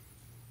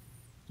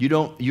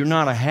 You're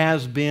not a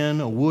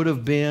has-been, a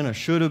would-have been, a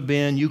should-have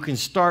been. You can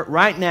start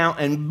right now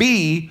and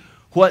be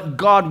what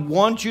God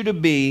wants you to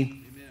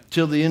be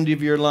till the end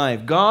of your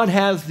life. God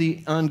has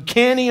the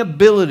uncanny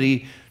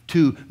ability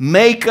to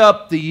make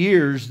up the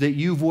years that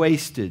you've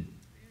wasted.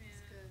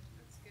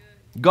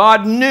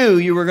 God knew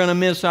you were going to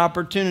miss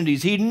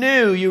opportunities. He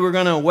knew you were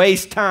going to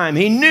waste time.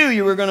 He knew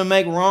you were going to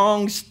make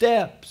wrong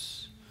steps.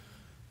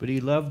 But He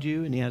loved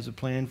you, and He has a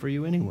plan for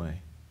you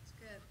anyway.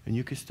 And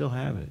you can still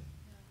have it.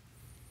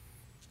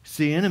 It's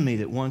the enemy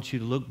that wants you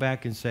to look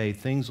back and say,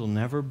 things will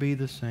never be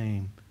the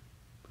same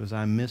because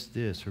I missed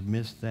this or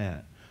missed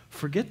that.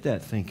 Forget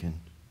that thinking.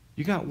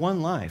 You got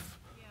one life.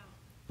 Yeah.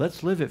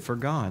 Let's live it for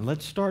God.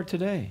 Let's start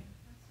today.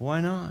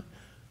 Why not?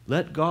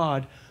 Let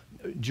God,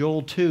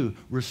 Joel 2,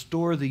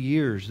 restore the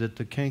years that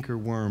the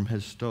cankerworm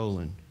has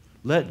stolen.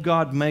 Let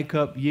God make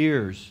up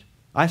years.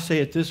 I say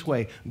it this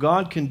way,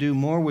 God can do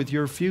more with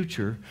your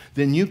future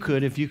than you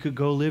could if you could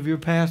go live your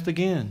past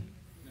again.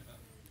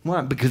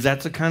 Why? Because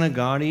that's the kind of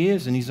God He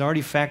is, and He's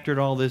already factored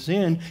all this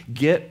in.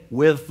 Get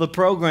with the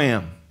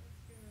program.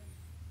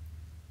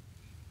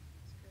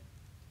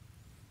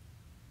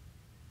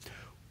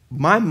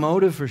 My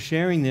motive for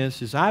sharing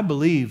this is I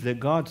believe that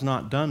God's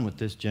not done with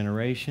this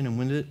generation and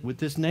with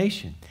this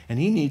nation. And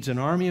He needs an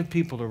army of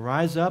people to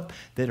rise up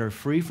that are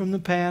free from the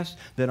past,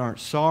 that aren't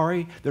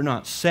sorry, they're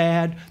not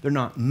sad, they're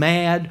not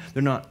mad,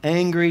 they're not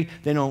angry,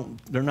 they're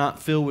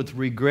not filled with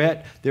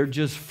regret. They're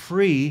just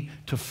free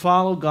to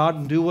follow God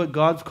and do what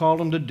God's called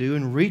them to do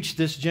and reach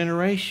this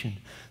generation.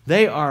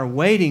 They are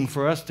waiting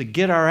for us to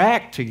get our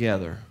act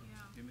together.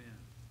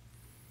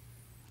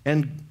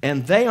 And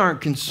they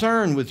aren't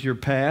concerned with your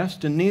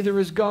past, and neither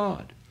is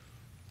God.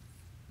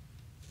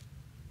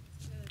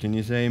 Can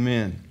you say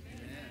amen?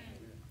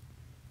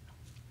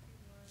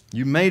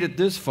 You made it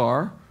this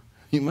far.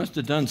 You must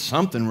have done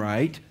something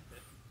right.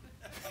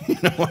 You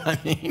know what I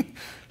mean?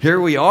 Here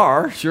we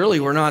are. Surely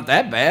we're not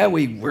that bad.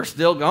 We're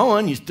still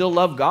going. You still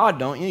love God,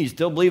 don't you? You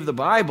still believe the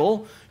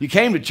Bible. You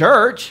came to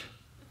church.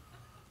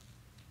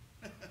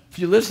 If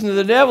you listen to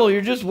the devil,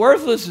 you're just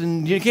worthless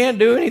and you can't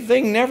do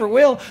anything, never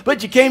will.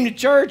 But you came to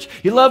church,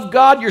 you love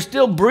God, you're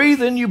still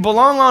breathing, you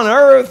belong on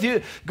earth.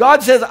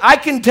 God says, I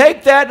can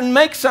take that and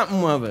make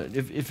something of it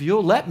if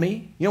you'll let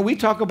me. You know, we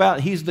talk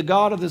about He's the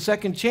God of the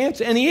second chance,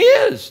 and He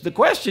is. The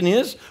question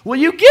is, will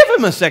you give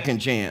Him a second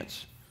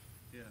chance?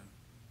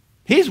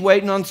 He's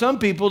waiting on some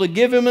people to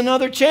give Him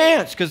another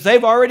chance because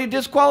they've already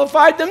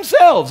disqualified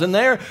themselves and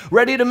they're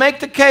ready to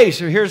make the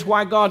case. Or here's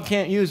why God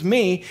can't use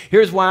me.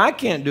 Here's why I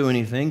can't do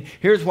anything.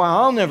 Here's why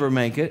I'll never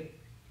make it.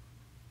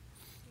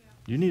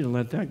 You need to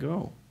let that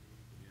go.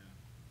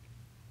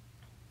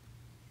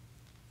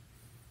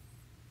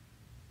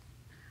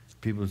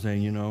 People are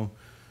saying, you know,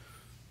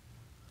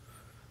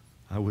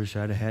 I wish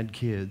I'd have had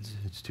kids.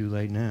 It's too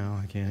late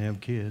now. I can't have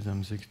kids.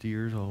 I'm 60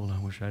 years old. I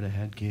wish I'd have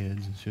had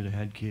kids and should have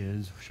had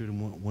kids.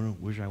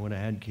 Wish I would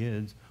have had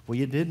kids. Well,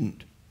 you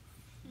didn't.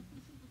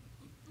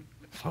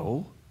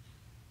 So?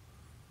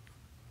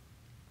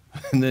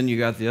 And then you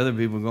got the other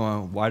people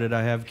going, why did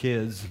I have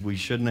kids? We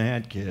shouldn't have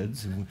had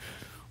kids. And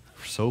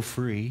we're so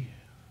free,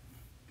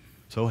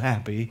 so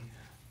happy.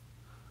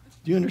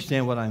 Do you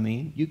understand what I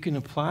mean? You can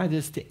apply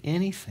this to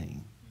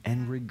anything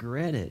and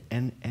regret it,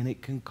 and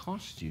it can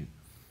cost you.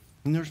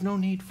 And there's no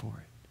need for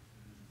it.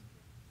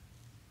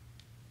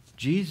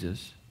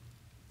 Jesus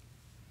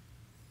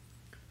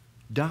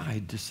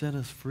died to set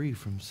us free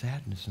from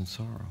sadness and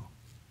sorrow.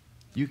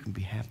 You can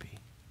be happy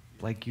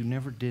like you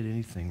never did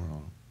anything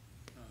wrong.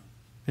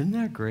 Isn't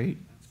that great?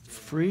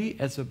 Free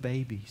as a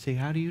baby. Say,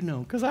 how do you know?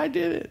 Because I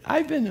did it.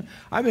 I've been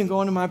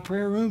going to my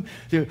prayer room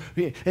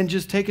and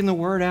just taking the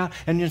word out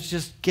and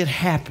just get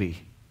happy.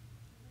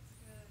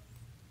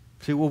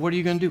 Say, well, what are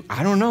you going to do?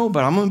 I don't know,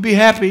 but I'm going to be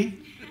happy.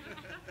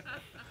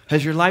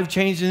 Has your life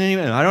changed in any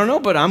way? I don't know,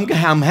 but I'm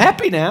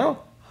happy now.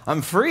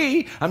 I'm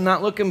free. I'm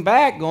not looking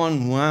back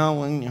going,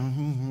 well,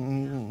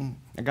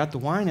 I got the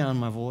wine out of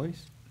my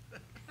voice.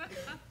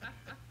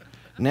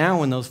 Now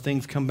when those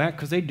things come back,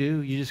 because they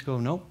do, you just go,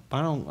 nope,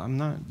 I'm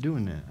not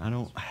doing that. I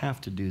don't have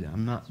to do that.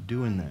 I'm not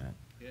doing that.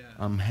 Yeah.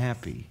 I'm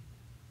happy.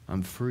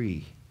 I'm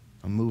free.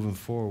 I'm moving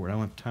forward. I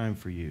don't have time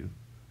for you.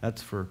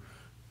 That's for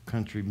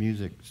country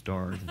music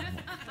stars.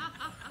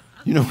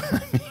 You know what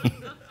I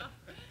mean?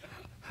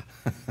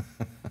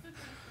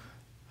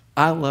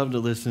 I love to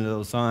listen to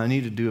those songs. I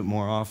need to do it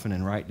more often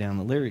and write down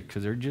the lyrics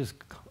because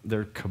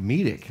they're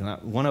comedic.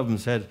 And one of them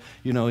said,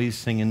 you know, he's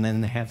singing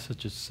and they have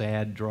such a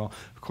sad drawl.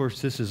 Of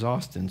course, this is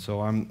Austin,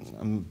 so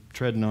I'm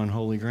treading on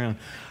holy ground.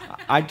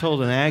 I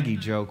told an Aggie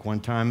joke one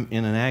time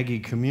in an Aggie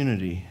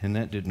community, and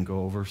that didn't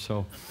go over.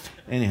 So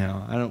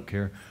anyhow, I don't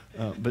care.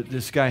 But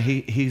this guy,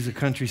 he's a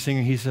country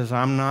singer. He says,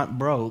 I'm not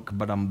broke,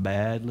 but I'm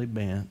badly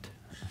bent.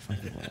 I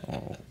was like,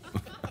 oh.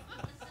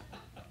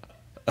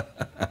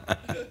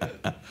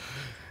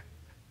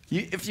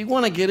 If you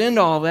want to get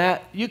into all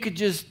that, you could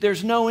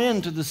there's no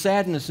end to the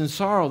sadness and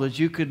sorrow that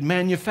you could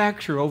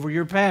manufacture over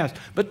your past.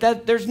 But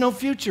there's no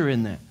future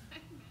in that.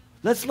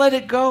 Let's let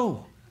it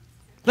go.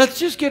 Let's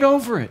just get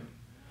over it.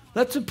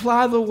 Let's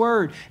apply the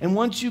Word. And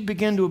once you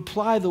begin to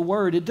apply the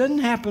Word, it doesn't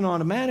happen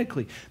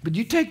automatically. But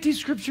you take these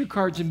scripture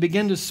cards and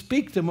begin to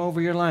speak them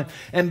over your life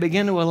and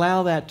begin to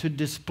allow that to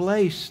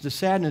displace the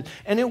sadness.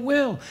 And it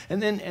will.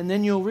 And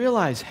then you'll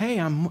realize, hey,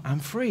 I'm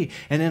free.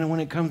 And then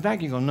when it comes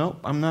back, you go, nope,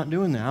 I'm not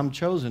doing that. I'm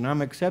chosen.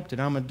 I'm accepted.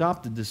 I'm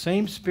adopted. The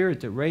same Spirit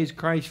that raised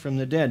Christ from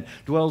the dead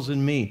dwells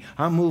in me.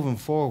 I'm moving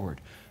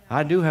forward.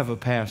 I do have a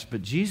past,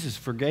 but Jesus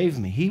forgave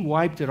me. He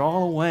wiped it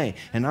all away.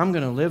 And I'm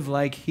going to live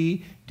like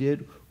He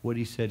did what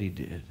He said He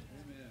did.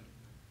 Amen.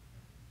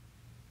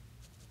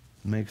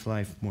 Makes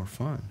life more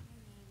fun.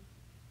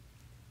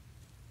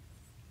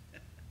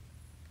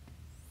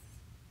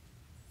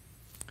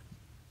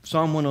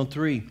 Psalm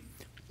 103,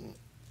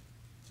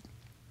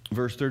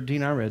 verse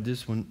 13, I read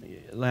this one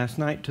last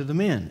night to the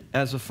men.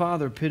 As a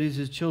father pities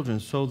his children,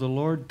 so the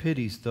Lord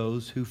pities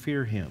those who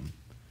fear Him.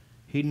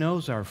 He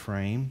knows our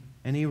frame,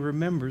 and He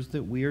remembers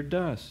that we are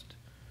dust.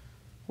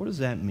 What does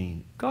that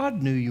mean?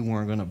 God knew you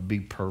weren't going to be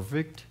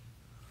perfect.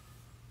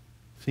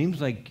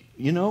 Seems like,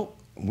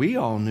 we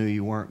all knew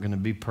you weren't going to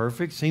be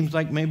perfect. Seems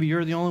like maybe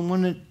you're the only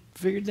one that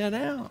figured that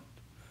out.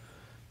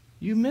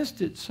 You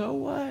missed it, so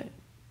what?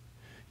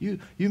 You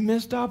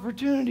missed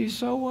opportunities,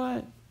 so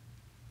what?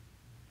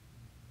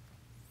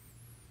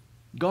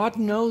 God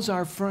knows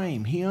our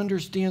frame. He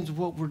understands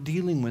what we're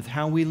dealing with,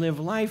 how we live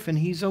life, and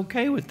He's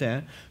okay with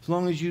that as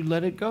long as you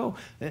let it go.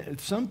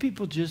 Some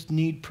people just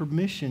need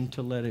permission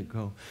to let it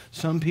go.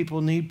 Some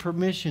people need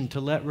permission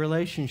to let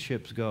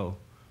relationships go.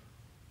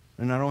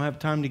 And I don't have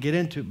time to get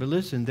into it, but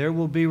listen, there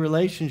will be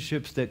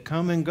relationships that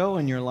come and go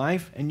in your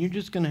life, and you're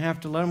just going to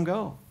have to let them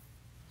go.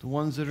 The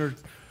ones that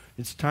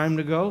it's time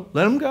to go,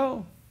 let them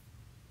go.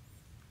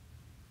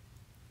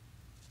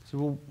 So,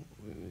 well,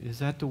 is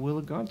that the will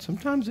of God?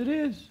 Sometimes it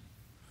is.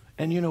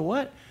 And you know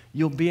what?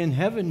 You'll be in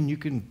heaven and you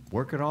can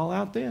work it all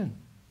out then.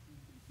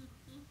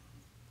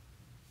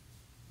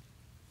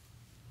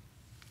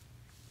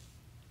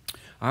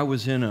 I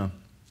was in a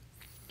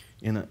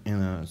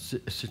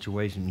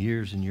situation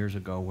years and years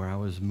ago where I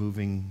was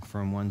moving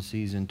from one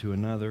season to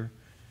another.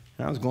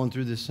 And I was going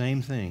through the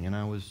same thing. And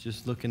I was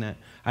just looking at,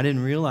 I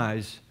didn't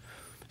realize,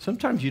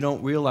 sometimes you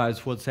don't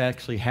realize what's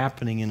actually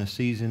happening in a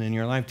season in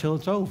your life till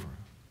it's over.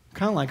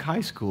 Kind of like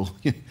high school.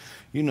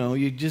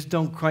 You just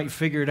don't quite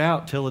figure it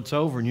out till it's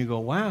over. And you go,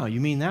 wow,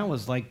 you mean that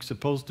was like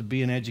supposed to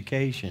be an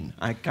education?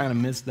 I kind of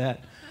missed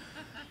that.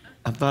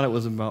 I thought it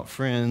was about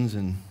friends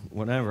and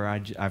whatever.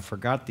 I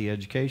forgot the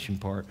education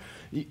part.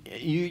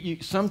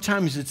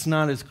 Sometimes it's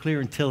not as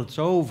clear until it's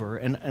over.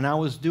 And I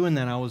was doing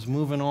that. I was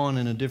moving on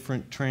in a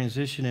different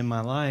transition in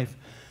my life.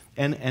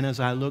 And as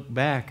I look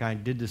back, I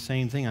did the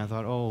same thing. I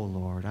thought, oh,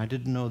 Lord, I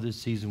didn't know this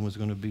season was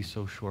going to be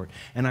so short.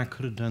 And I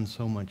could have done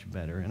so much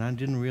better. And I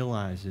didn't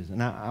realize this.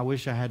 And I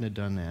wish I hadn't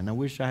done that. And I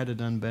wish I had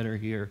done better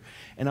here.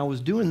 And I was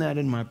doing that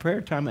in my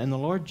prayer time. And the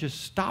Lord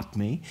just stopped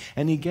me.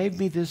 And He gave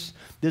me this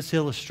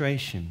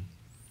illustration.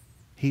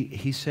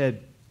 He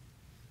said,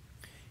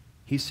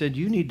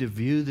 you need to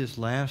view this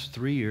last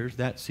 3 years.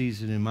 That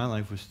season in my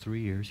life was 3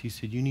 years. He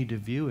said, you need to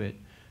view it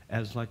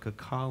as like a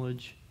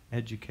college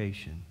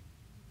education.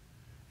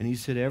 And He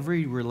said,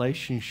 every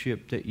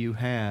relationship that you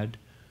had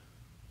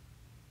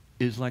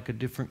is like a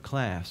different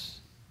class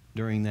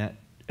during that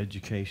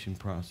education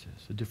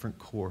process, a different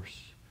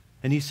course.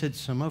 And He said,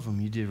 some of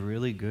them you did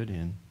really good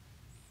in.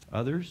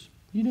 Others,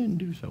 you didn't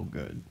do so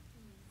good.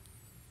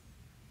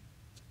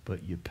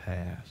 But you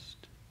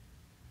passed.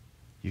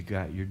 You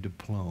got your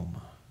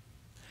diploma.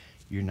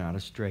 You're not a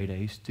straight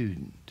A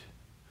student,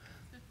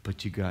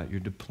 but you got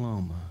your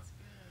diploma.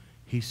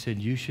 He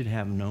said you should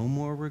have no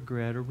more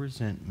regret or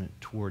resentment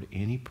toward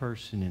any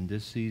person in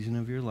this season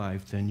of your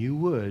life than you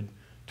would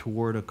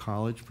toward a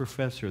college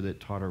professor that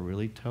taught a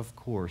really tough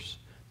course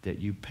that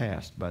you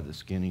passed by the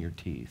skin of your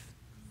teeth.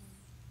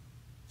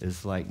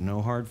 It's like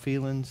no hard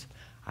feelings.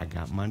 I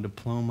got my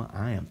diploma.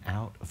 I am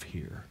out of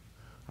here.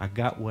 I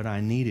got what I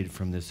needed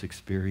from this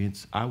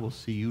experience. I will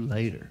see you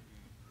later.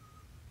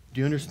 Do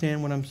you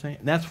understand what I'm saying?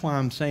 That's why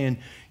I'm saying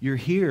you're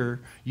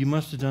here. You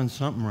must have done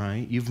something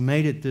right. You've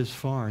made it this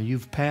far.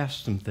 You've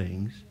passed some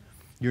things.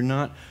 You're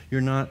not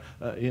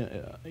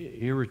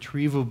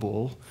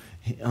irretrievable,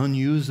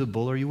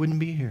 unusable, or you wouldn't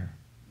be here.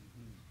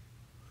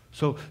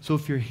 So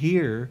if you're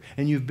here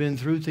and you've been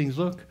through things,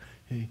 look,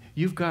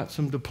 you've got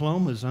some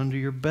diplomas under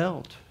your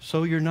belt.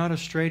 So you're not a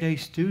straight A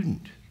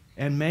student.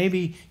 And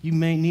maybe you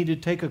may need to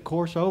take a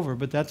course over,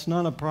 but that's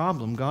not a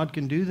problem. God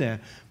can do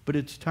that. But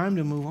it's time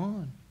to move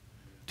on.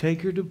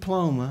 Take your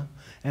diploma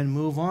and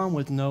move on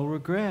with no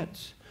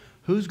regrets.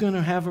 Who's going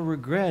to have a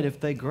regret if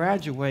they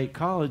graduate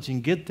college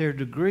and get their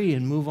degree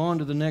and move on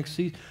to the next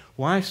season?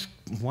 Why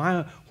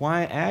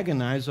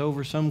agonize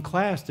over some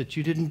class that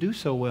you didn't do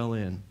so well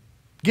in?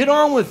 Get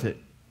on with it.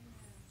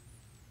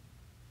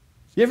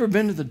 You ever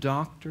been to the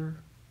doctor?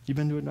 You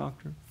been to a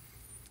doctor?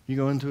 You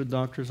go into a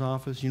doctor's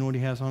office, you know what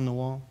he has on the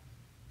wall?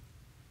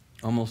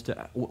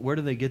 Where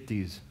do they get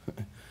these?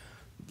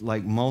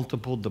 Like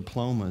multiple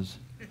diplomas.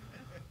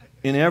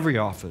 In every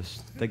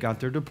office, they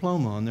got their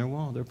diploma on their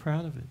wall. They're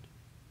proud of it.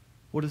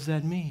 What does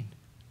that mean?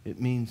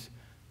 It means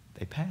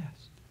They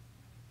passed.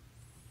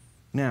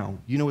 Now,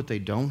 you know what they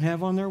don't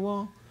have on their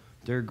wall?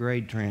 Their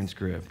grade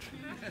transcript.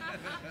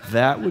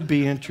 That would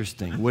be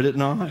interesting, would it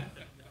not?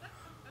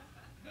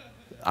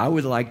 I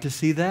would like to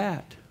see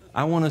that.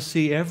 I want to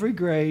see every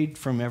grade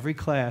from every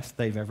class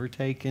they've ever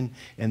taken,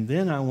 and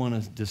then I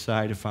want to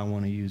decide if I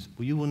want to use.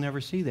 Well, you will never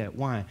see that.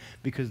 Why?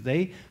 Because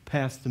they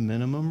passed the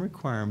minimum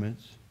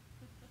requirements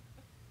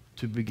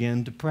to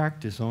begin to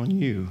practice on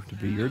you to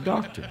be your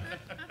doctor.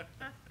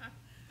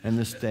 And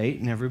the state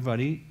and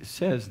everybody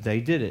says they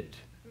did it.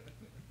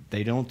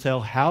 They don't tell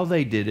how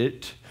they did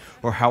it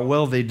or how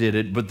well they did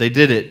it, but they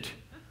did it.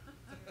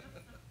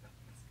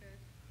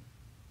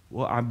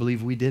 Well, I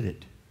believe we did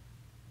it.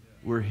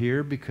 We're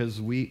here because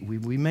we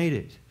made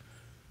it.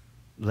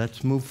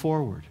 Let's move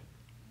forward.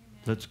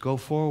 Let's go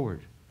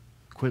forward.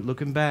 Quit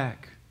looking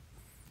back.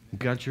 You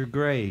got your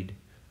grade.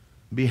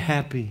 Be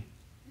happy.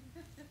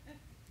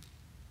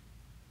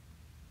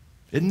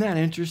 Isn't that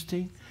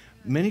interesting?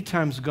 Many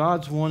times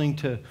God's wanting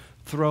to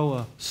throw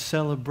a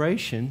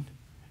celebration,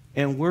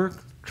 and we're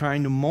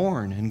trying to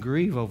mourn and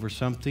grieve over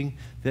something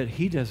that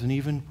He doesn't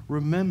even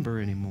remember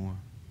anymore.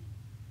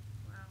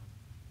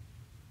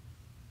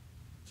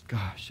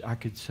 Gosh, I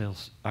could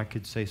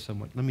say so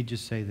much. Let me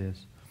just say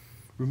this.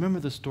 Remember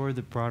the story of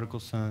the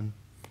prodigal son?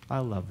 I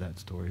love that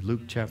story.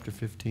 Luke chapter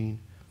 15.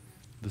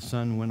 The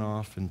son went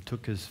off and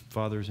took his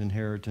father's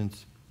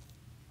inheritance,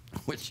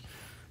 which,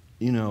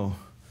 you know,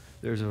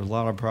 there's a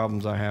lot of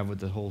problems I have with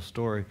the whole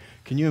story.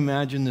 Can you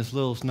imagine this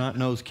little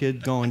snot-nosed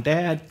kid going,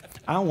 Dad,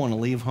 I want to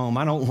leave home.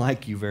 I don't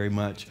like you very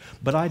much,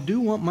 but I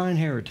do want my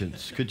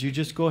inheritance. Could you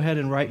just go ahead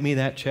and write me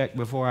that check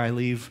before I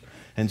leave?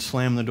 And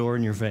slam the door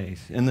in your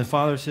face. And the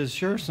father says,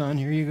 sure, son,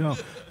 here you go.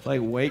 It's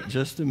like, wait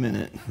just a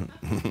minute.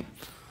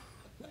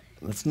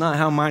 That's not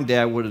how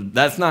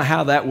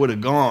that would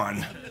have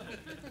gone.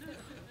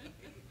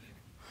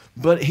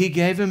 But he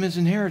gave him his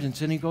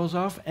inheritance, and he goes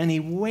off, and he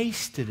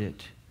wasted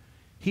it.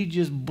 He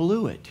just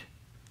blew it.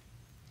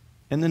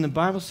 And then the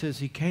Bible says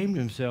he came to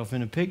himself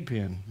in a pig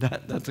pen.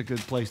 That's a good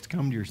place to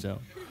come to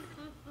yourself.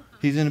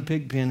 He's in a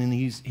pig pen, and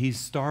he's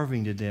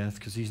starving to death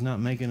because he's not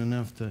making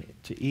enough to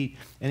eat.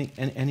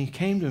 And he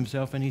came to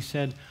himself, and he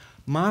said,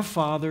 my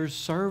father's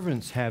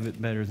servants have it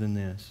better than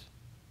this.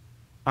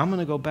 I'm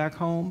going to go back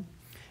home,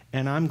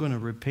 and I'm going to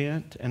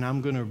repent, and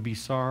I'm going to be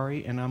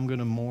sorry, and I'm going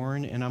to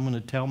mourn, and I'm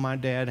going to tell my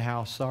dad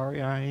how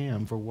sorry I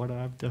am for what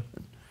I've done.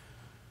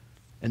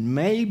 And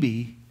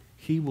maybe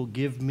he will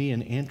give me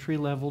an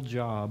entry-level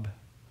job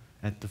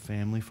at the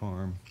family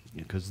farm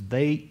because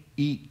they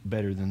eat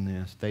better than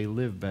this. They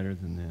live better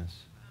than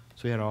this.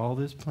 So he had all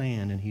this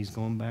planned, and he's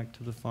going back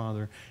to the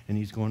father, and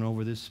he's going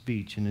over this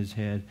speech in his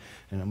head,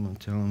 and I'm going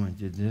to tell him I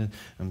did this.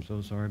 I'm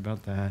so sorry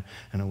about that,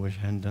 and I wish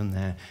I hadn't done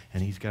that.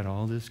 And he's got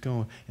all this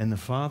going, and the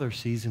father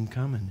sees him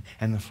coming,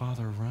 and the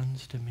father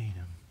runs to meet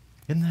him.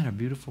 Isn't that a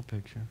beautiful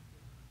picture?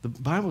 The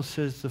Bible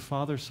says the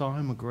father saw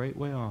him a great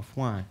way off.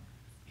 Why?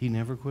 He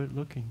never quit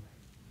looking.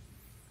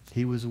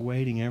 He was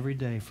waiting every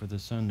day for the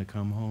son to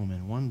come home,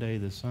 and one day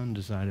the son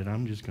decided,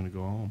 I'm just going to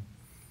go home.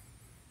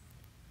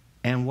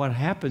 And what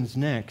happens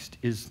next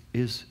is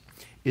it's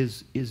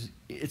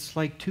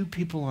like two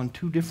people on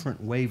two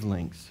different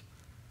wavelengths.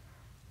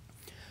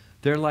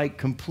 They're like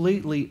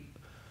completely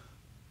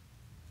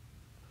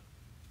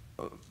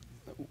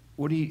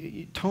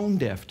tone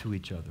deaf to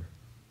each other.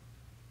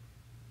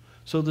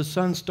 So the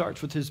son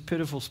starts with his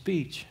pitiful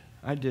speech.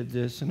 I did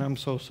this, and I'm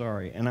so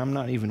sorry, and I'm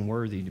not even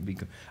worthy to be.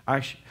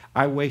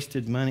 I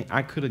wasted money.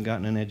 I could have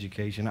gotten an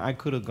education. I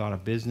could have got a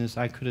business.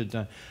 I could have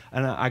done,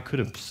 and I could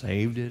have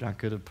saved it. I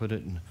could have put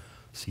it in a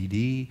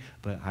CD,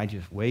 but I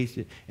just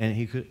wasted. And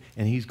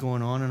he's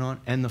going on and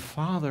on. And the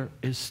father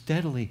is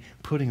steadily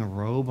putting a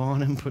robe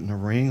on him, putting a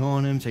ring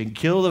on him, saying,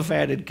 "Kill the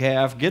fatted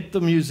calf. Get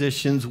the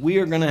musicians. We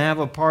are going to have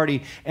a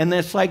party." And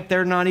it's like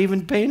they're not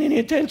even paying any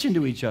attention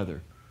to each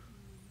other.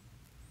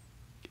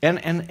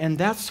 And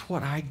that's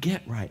what I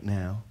get right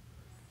now.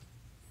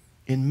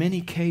 In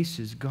many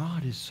cases,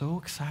 God is so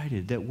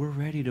excited that we're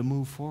ready to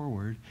move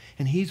forward,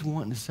 and He's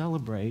wanting to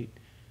celebrate,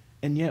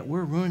 and yet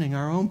we're ruining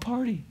our own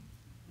party.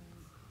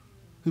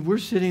 We're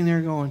sitting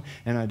there going,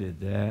 and I did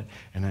that,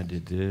 and I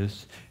did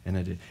this, and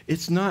I did.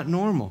 It's not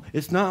normal.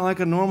 It's not like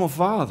a normal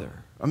father.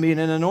 I mean,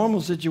 in a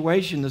normal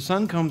situation, the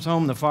son comes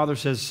home, the father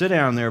says, "Sit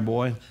down there,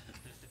 boy.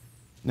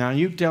 Now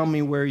you tell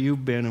me where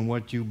you've been and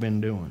what you've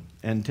been doing.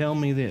 And tell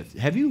me this.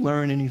 Have you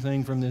learned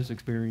anything from this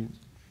experience?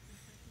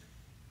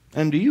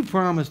 And do you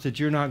promise that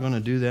you're not going to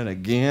do that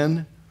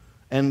again?"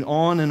 And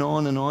on and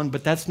on and on.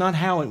 But that's not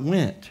how it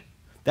went.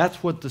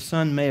 That's what the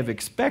son may have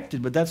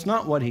expected, but that's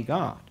not what he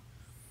got.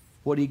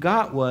 What he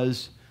got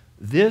was,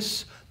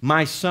 this,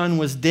 my son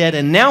was dead,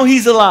 and now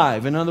he's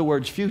alive. In other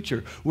words,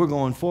 future. We're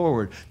going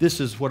forward.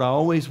 This is what I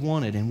always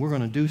wanted, and we're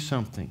going to do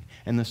something.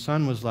 And the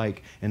son was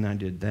like, and I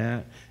did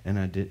that, and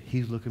I did.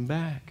 He's looking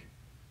back.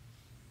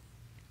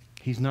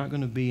 He's not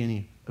going to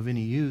be of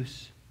any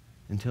use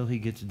until he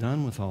gets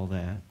done with all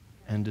that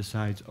and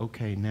decides,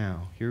 okay,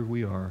 now, here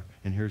we are,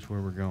 and here's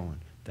where we're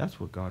going. That's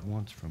what God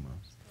wants from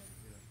us.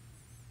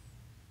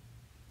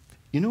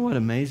 You know what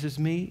amazes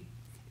me?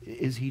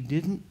 is he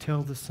didn't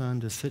tell the Son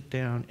to sit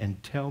down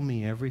and tell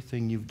me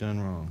everything you've done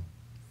wrong.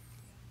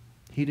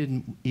 He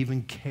didn't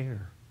even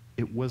care.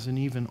 It wasn't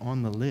even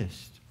on the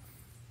list.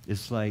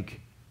 It's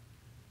like,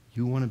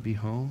 you want to be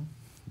home?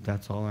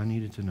 That's all I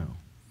needed to know.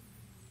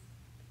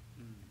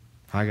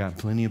 I got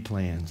plenty of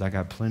plans. I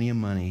got plenty of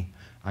money.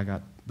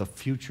 The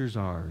future's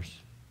ours.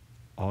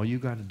 All you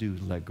got to do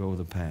is let go of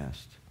the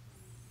past.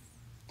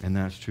 And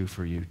that's true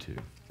for you too.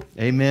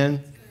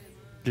 Amen?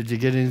 Did you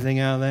get anything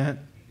out of that?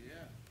 Yeah.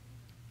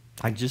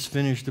 I just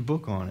finished the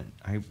book on it.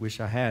 I wish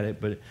I had it,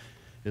 but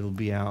it'll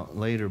be out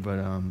later. But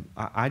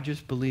I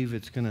just believe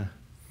it's gonna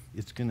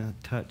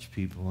touch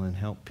people and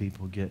help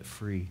people get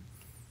free.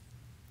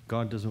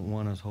 God doesn't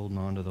want us holding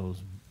on to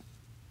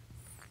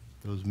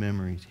those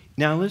memories.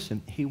 Now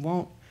listen, He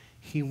won't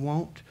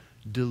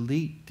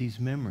delete these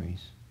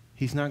memories.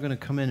 He's not going to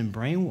come in and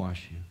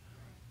brainwash you,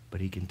 but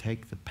He can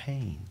take the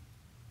pain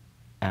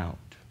out.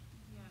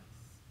 Yes.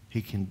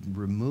 He can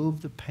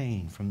remove the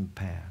pain from the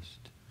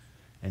past,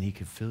 and He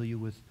can fill you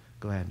with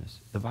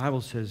gladness. The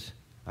Bible says,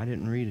 I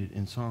didn't read it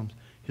in Psalms,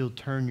 He'll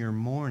turn your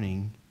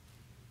mourning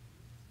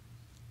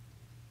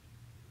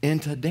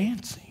into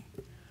dancing.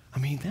 I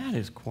mean, that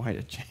is quite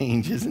a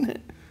change, isn't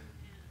it?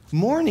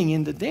 Mourning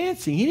into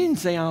dancing. He didn't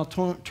say, I'll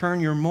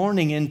turn your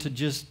mourning into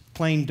just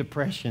plain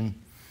depression.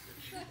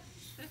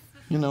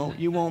 You know,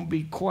 you won't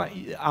be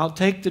quite, I'll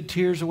take the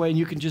tears away and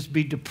you can just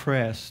be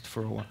depressed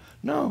for a while.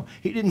 No,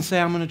 He didn't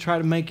say, I'm going to try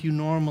to make you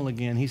normal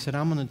again. He said,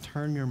 I'm going to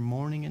turn your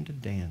mourning into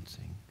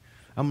dancing.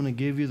 I'm going to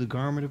give you the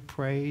garment of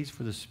praise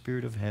for the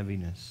spirit of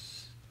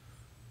heaviness.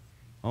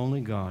 Only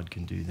God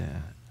can do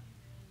that.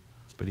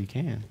 But He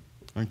can.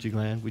 Aren't you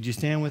glad? Would you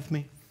stand with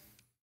me?